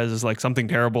gather in Fez is like something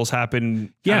terrible's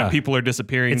happened. Yeah. People are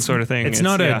disappearing, sort of thing. It's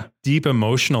not yeah. a deep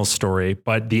emotional story,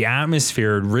 but the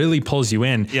atmosphere really pulls you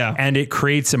in. Yeah. And it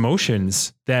creates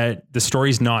emotions that the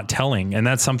story's not telling. And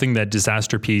that's something that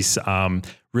Disaster Piece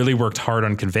really worked hard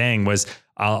on conveying was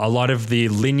a lot of the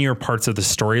linear parts of the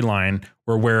storyline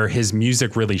were where his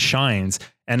music really shines.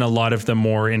 And a lot of the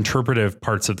more interpretive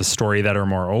parts of the story that are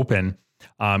more open,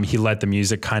 he let the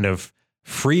music kind of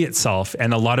free itself.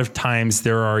 And a lot of times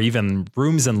there are even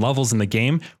rooms and levels in the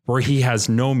game where he has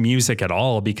no music at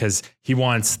all because he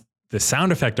wants the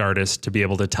sound effect artist to be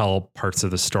able to tell parts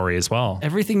of the story as well.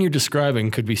 Everything you're describing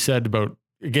could be said about,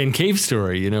 again, Cave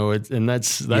Story, you know, and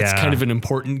that's Yeah. kind of an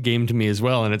important game to me as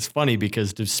well. And it's funny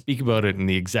because to speak about it in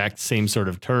the exact same sort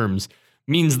of terms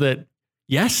means that,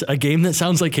 yes, a game that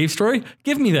sounds like Cave Story,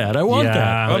 give me that. I want Yeah.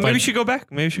 that. Well, But- maybe we should go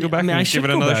back. Maybe we should go back I mean, and I give should it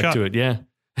go another back shot. to it. Yeah.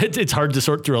 It's hard to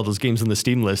sort through all those games on the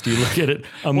Steam list. You look at it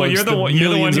amongst Well, you're the one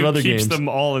millions of who other keeps games. them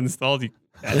all installed.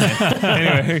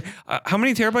 Anyway, how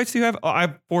many terabytes do you have? Oh, I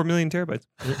have 4 million terabytes.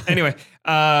 Anyway,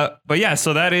 but yeah,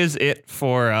 so that is it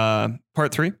for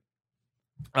part 3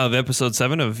 of episode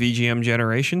 7 of VGM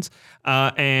Generations.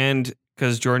 And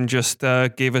because Jordan just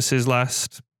gave us his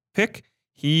last pick,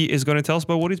 he is going to tell us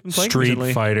about what he's been playing Street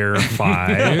recently. Fighter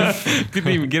 5.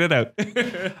 Didn't even get it out.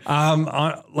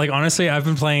 Like honestly, I've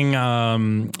been playing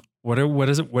what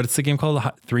is it? What's the game called?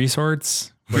 Three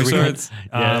Swords? Three Swords.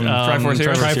 Triforce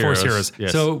Heroes. Triforce Heroes.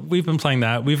 Yes. So we've been playing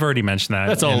that. We've already mentioned that.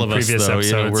 That's all in of us, previous though. You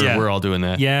know, episodes. Yeah. we're all doing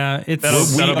that. Yeah, it's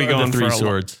That'll be are going the for Three a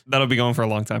Swords. That'll be going for a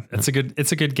long time. it's a good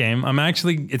game.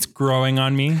 It's growing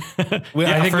on me. I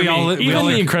think for we me, all Even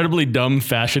the incredibly dumb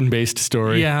fashion-based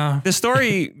story. yeah. The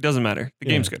story doesn't matter. The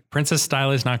game's good. Princess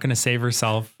Style is not going to save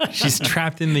herself. She's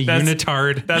trapped in the That's-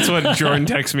 unitard. That's what Jordan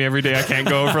texts me every day. I can't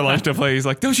go for lunch to play. He's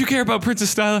like, "Don't you care about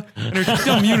Princess Styla and her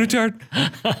dumb unitard?"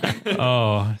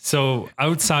 Oh, so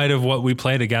outside of what we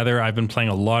play together, I've been playing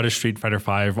a lot of Street Fighter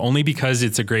V, only because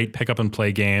it's a great pick up and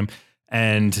play game.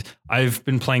 And I've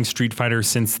been playing Street Fighter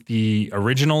since the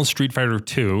original Street Fighter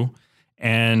 2.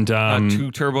 And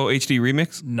 2 Turbo HD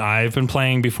remix. I've been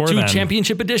playing before 2 then.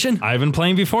 Championship Edition. I've been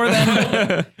playing before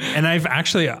then. And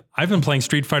I've been playing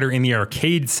Street Fighter in the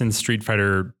arcade since Street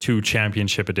Fighter 2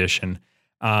 Championship Edition.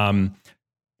 And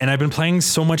I've been playing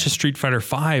so much of Street Fighter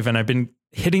 5 and I've been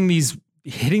hitting these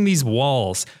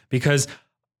walls because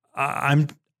I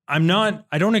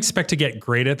don't expect to get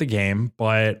great at the game,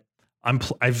 but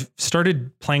I've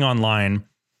started playing online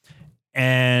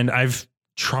and I've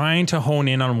trying to hone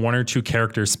in on one or two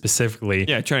characters specifically.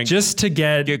 Yeah, trying to just to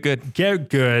get get good. get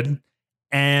good.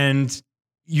 And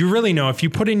you really know if you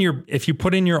put in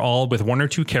your all with one or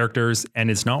two characters and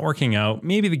it's not working out,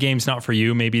 maybe the game's not for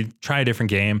you. Maybe try a different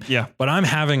game. Yeah. But I'm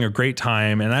having a great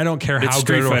time, and I don't care how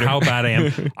Street good or Fighter. how bad I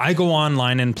am. I go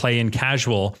online and play in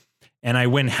casual, and I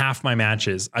win half my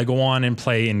matches. I go on and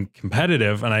play in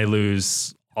competitive, and I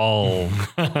lose all.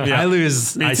 I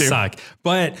lose. Me I too. suck.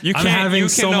 But You I'm can't. having You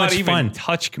so cannot much even fun.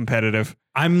 touch competitive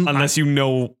I'm unless you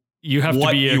know. You have What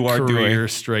to be a you are career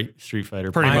Street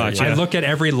Fighter Pretty player. much, I yeah. look at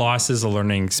every loss as a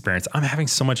learning experience. I'm having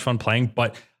so much fun playing,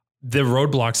 but the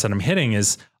roadblocks that I'm hitting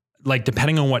is like,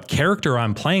 depending on what character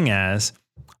I'm playing as,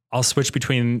 I'll switch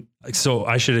between. So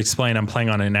I should explain, I'm playing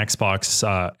on an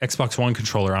Xbox One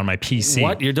controller on my PC.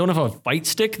 What? You don't have a fight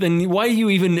stick? Then why are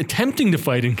you even attempting to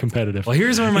fight in competitive? Well,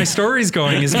 here's where my story's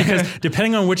going, is because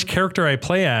depending on which character I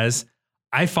play as,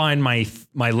 I find my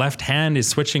left hand is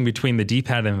switching between the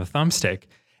D-pad and the thumbstick.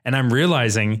 And I'm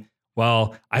realizing,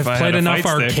 well, I've I played had a enough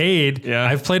fight stick, arcade. yeah.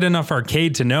 I've played enough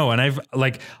arcade to know. And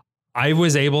I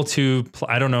was able to,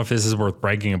 I don't know if this is worth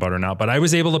bragging about or not, but I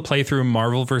was able to play through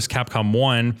Marvel vs. Capcom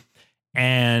 1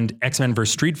 and X-Men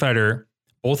vs. Street Fighter,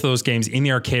 both of those games in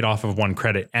the arcade off of 1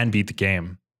 credit, and beat the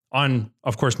game on,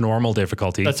 of course, normal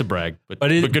difficulty. That's a brag, but But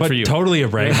good for you. Totally a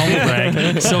brag, humble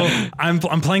brag. So I'm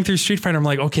playing through Street Fighter. I'm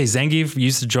like, okay, Zangief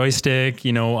used the joystick,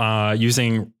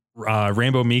 using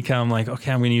Rainbow Mika. I'm like,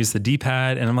 okay, I'm going to use the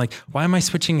D-pad, and I'm like, why am I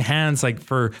switching hands? Like,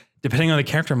 for depending on the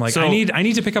character, I'm like, So- I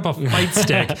need to pick up a fight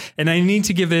stick, and I need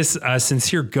to give this a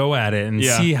sincere go at it and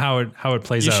Yeah. see how it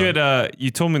plays You out. should. You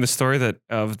told me the story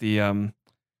of the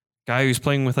guy who's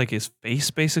playing with like his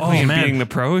face basically Oh, and man. beating the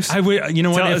pros. I would, you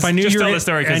know what? Tell If us- I knew just you were tell gonna- the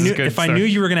story 'cause I it's knew- a good if I story. knew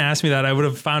you were going to ask me that, I would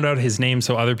have found out his name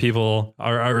so other people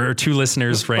or two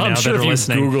listeners right I'm now sure that if are you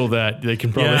listening. Google that, they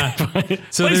can probably Yeah. find it.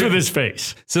 So Plays there- with his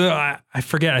face. So I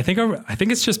forget. I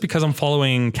think it's just because I'm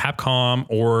following Capcom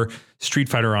or Street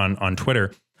Fighter on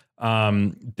Twitter.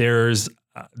 There's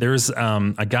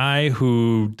a guy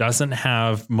who doesn't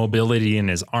have mobility in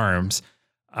his arms.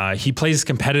 He plays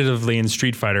competitively in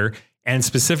Street Fighter, and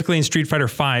specifically in Street Fighter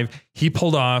 5, he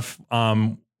pulled off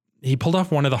one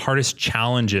of the hardest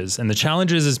challenges. And the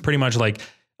challenges is pretty much like,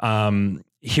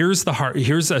 here's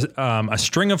a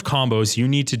string of combos you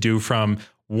need to do from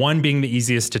 1 being the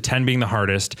easiest to 10 being the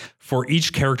hardest for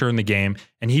each character in the game.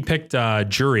 And he picked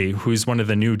Juri, who's one of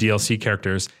the new DLC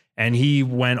characters. And he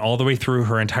went all the way through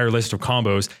her entire list of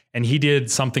combos. And he did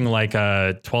something like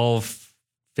a 12,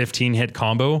 15 hit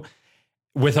combo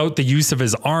without the use of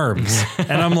his arms.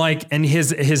 And I'm like, and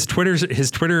his Twitter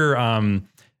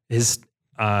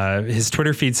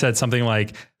feed said something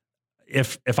like,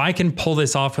 if I can pull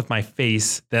this off with my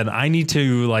face, then I need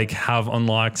to like have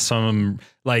unlocked some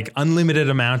like unlimited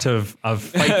amount of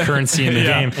fight currency in the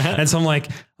game. And so I'm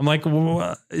like,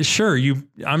 well, sure,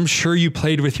 I'm sure you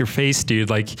played with your face, dude.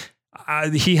 Like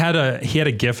he had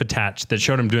a GIF attached that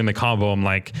showed him doing the combo. I'm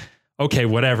like, okay,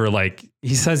 whatever. Like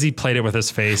he says he played it with his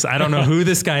face. I don't know who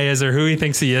this guy is or who he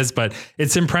thinks he is, but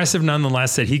it's impressive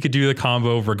nonetheless that he could do the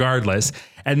combo regardless.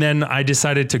 And then I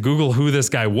decided to Google who this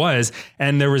guy was,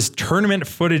 and there was tournament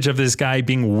footage of this guy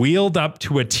being wheeled up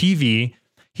to a TV.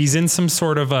 He's in some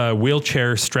sort of a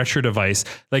wheelchair stretcher device.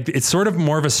 Like it's sort of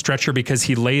more of a stretcher because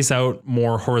he lays out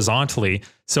more horizontally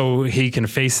so he can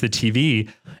face the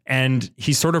TV, and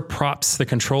he sort of props the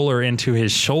controller into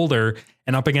his shoulder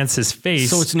and up against his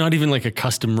face. So it's not even like a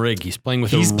custom rig. He's playing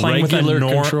with He's a playing with a regular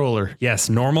nor- controller. Yes,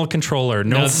 normal controller.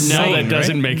 No, Now that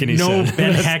doesn't make any no sense.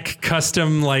 Ben Heck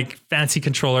custom like fancy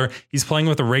controller. He's playing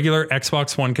with a regular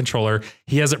Xbox One controller.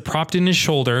 He has it propped in his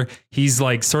shoulder. He's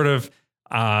like sort of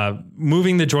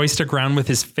moving the joystick around with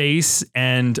his face,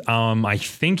 and I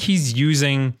think he's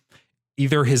using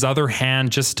either his other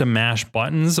hand just to mash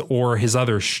buttons or his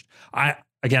other.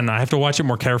 Again, I have to watch it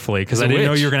more carefully because I didn't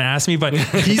know you were going to ask me, but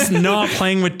he's not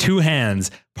playing with 2 hands.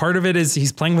 Part of it is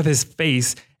he's playing with his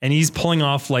face, and he's pulling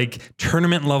off like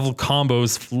tournament level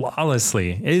combos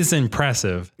flawlessly. It is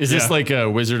impressive. Is this like a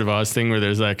Wizard of Oz thing where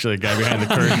there's actually a guy behind the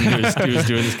curtain who's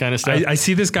doing this kind of stuff? I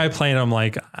see this guy playing. I'm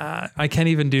like, I can't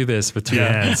even do this with 2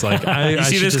 hands. Like, you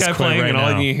see this guy playing, and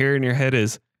all now. you hear in your head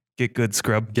is "Get good,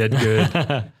 scrub." Get good.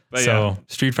 But So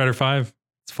Street Fighter 5,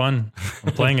 it's fun.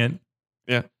 I'm playing it.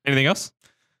 yeah. Anything else?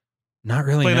 Not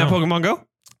really. Playing no. that Pokemon Go?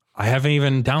 I haven't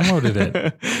even downloaded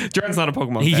it. Jordan's not a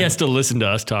Pokemon He fan. gets to listen to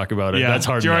us talk about it. Yeah, That's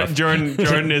hard enough.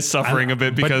 Jordan is suffering a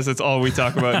bit because it's all we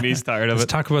talk about, and he's tired of Let's it.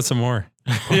 talk about some more.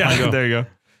 Yeah, there you go.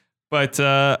 But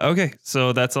okay,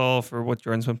 so that's all for what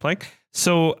Jordan's been playing.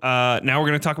 So now we're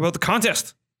going to talk about the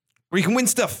contest where you can win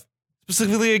stuff,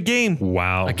 specifically a game,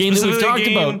 Wow. A game that we've Specifically a talked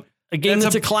game about. A game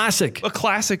that's that's a classic. a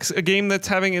classics, a game that's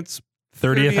having its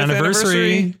 30th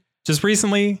anniversary. Just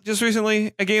recently. just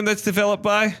recently, a game that's developed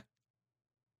by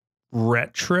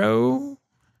Retro.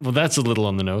 Well, that's a little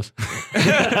on the nose.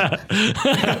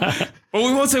 Well,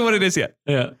 we won't say what it is yet.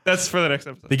 Yeah. That's for the next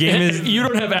episode. The game If is you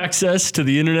don't have access to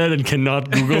the internet and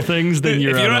cannot Google things, then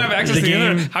you're if you don't out have on- access to the game-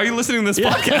 internet, how are you listening to this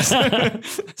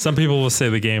podcast? some people will say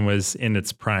the game was in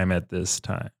its prime at this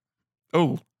time.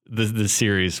 Oh, the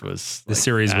series was The like,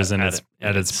 series was at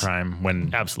its prime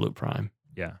when absolute prime.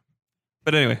 yeah.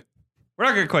 but anyway, we're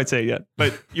not gonna quite say it yet,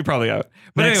 but you probably got it.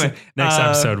 But next, anyway, next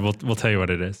episode we'll tell you what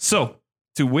it is. So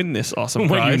to win this awesome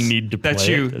What you prize, need to that play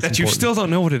you it, that's that you important. still don't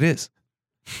know what it is,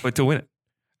 but to win it,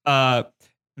 all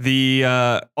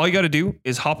you got to do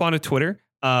is hop onto Twitter.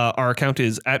 Our account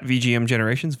is at VGM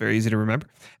Generations, very easy to remember.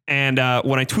 And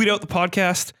when I tweet out the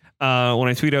podcast, when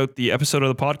I tweet out the episode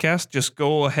of the podcast, just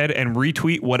go ahead and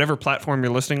retweet whatever platform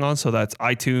you're listening on. So that's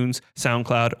iTunes,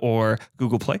 SoundCloud, or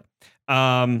Google Play.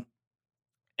 And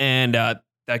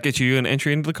that gets you an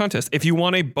entry into the contest. If you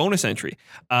want a bonus entry,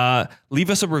 leave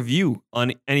us a review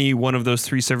on any one of those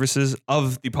 3 services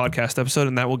of the podcast episode,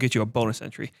 and that will get you a bonus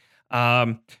entry.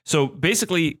 So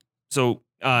basically,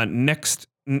 next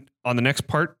on the next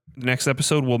part, the next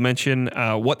episode, we'll mention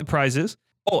what the prize is.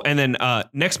 Oh, and then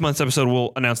next month's episode,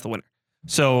 we'll announce the winner.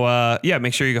 So yeah,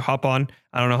 make sure you hop on.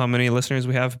 I don't know how many listeners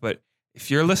we have, but if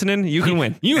you're listening, you can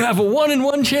win. You have a 1 in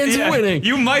 1 chance Yeah, of winning.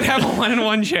 You might have a 1 in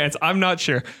 1 chance. I'm not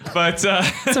sure, but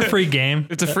It's a free game.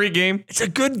 it's a free game. It's a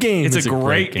good game. It's a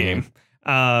great game.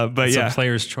 But It's yeah, a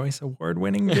Player's Choice Award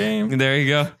winning game. there you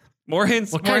go. More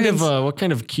hints. What more kind hints. of what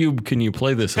kind of cube can you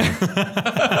play this on? All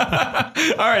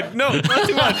right, no, not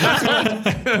too much. Not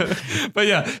too much. But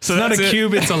yeah, so Not that's a it.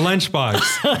 cube, it's a lunchbox.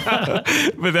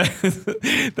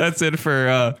 But that's it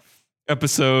for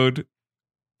episode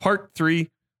part 3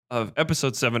 of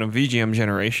episode 7 of VGM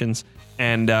Generations,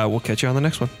 and we'll catch you on the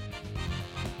next one.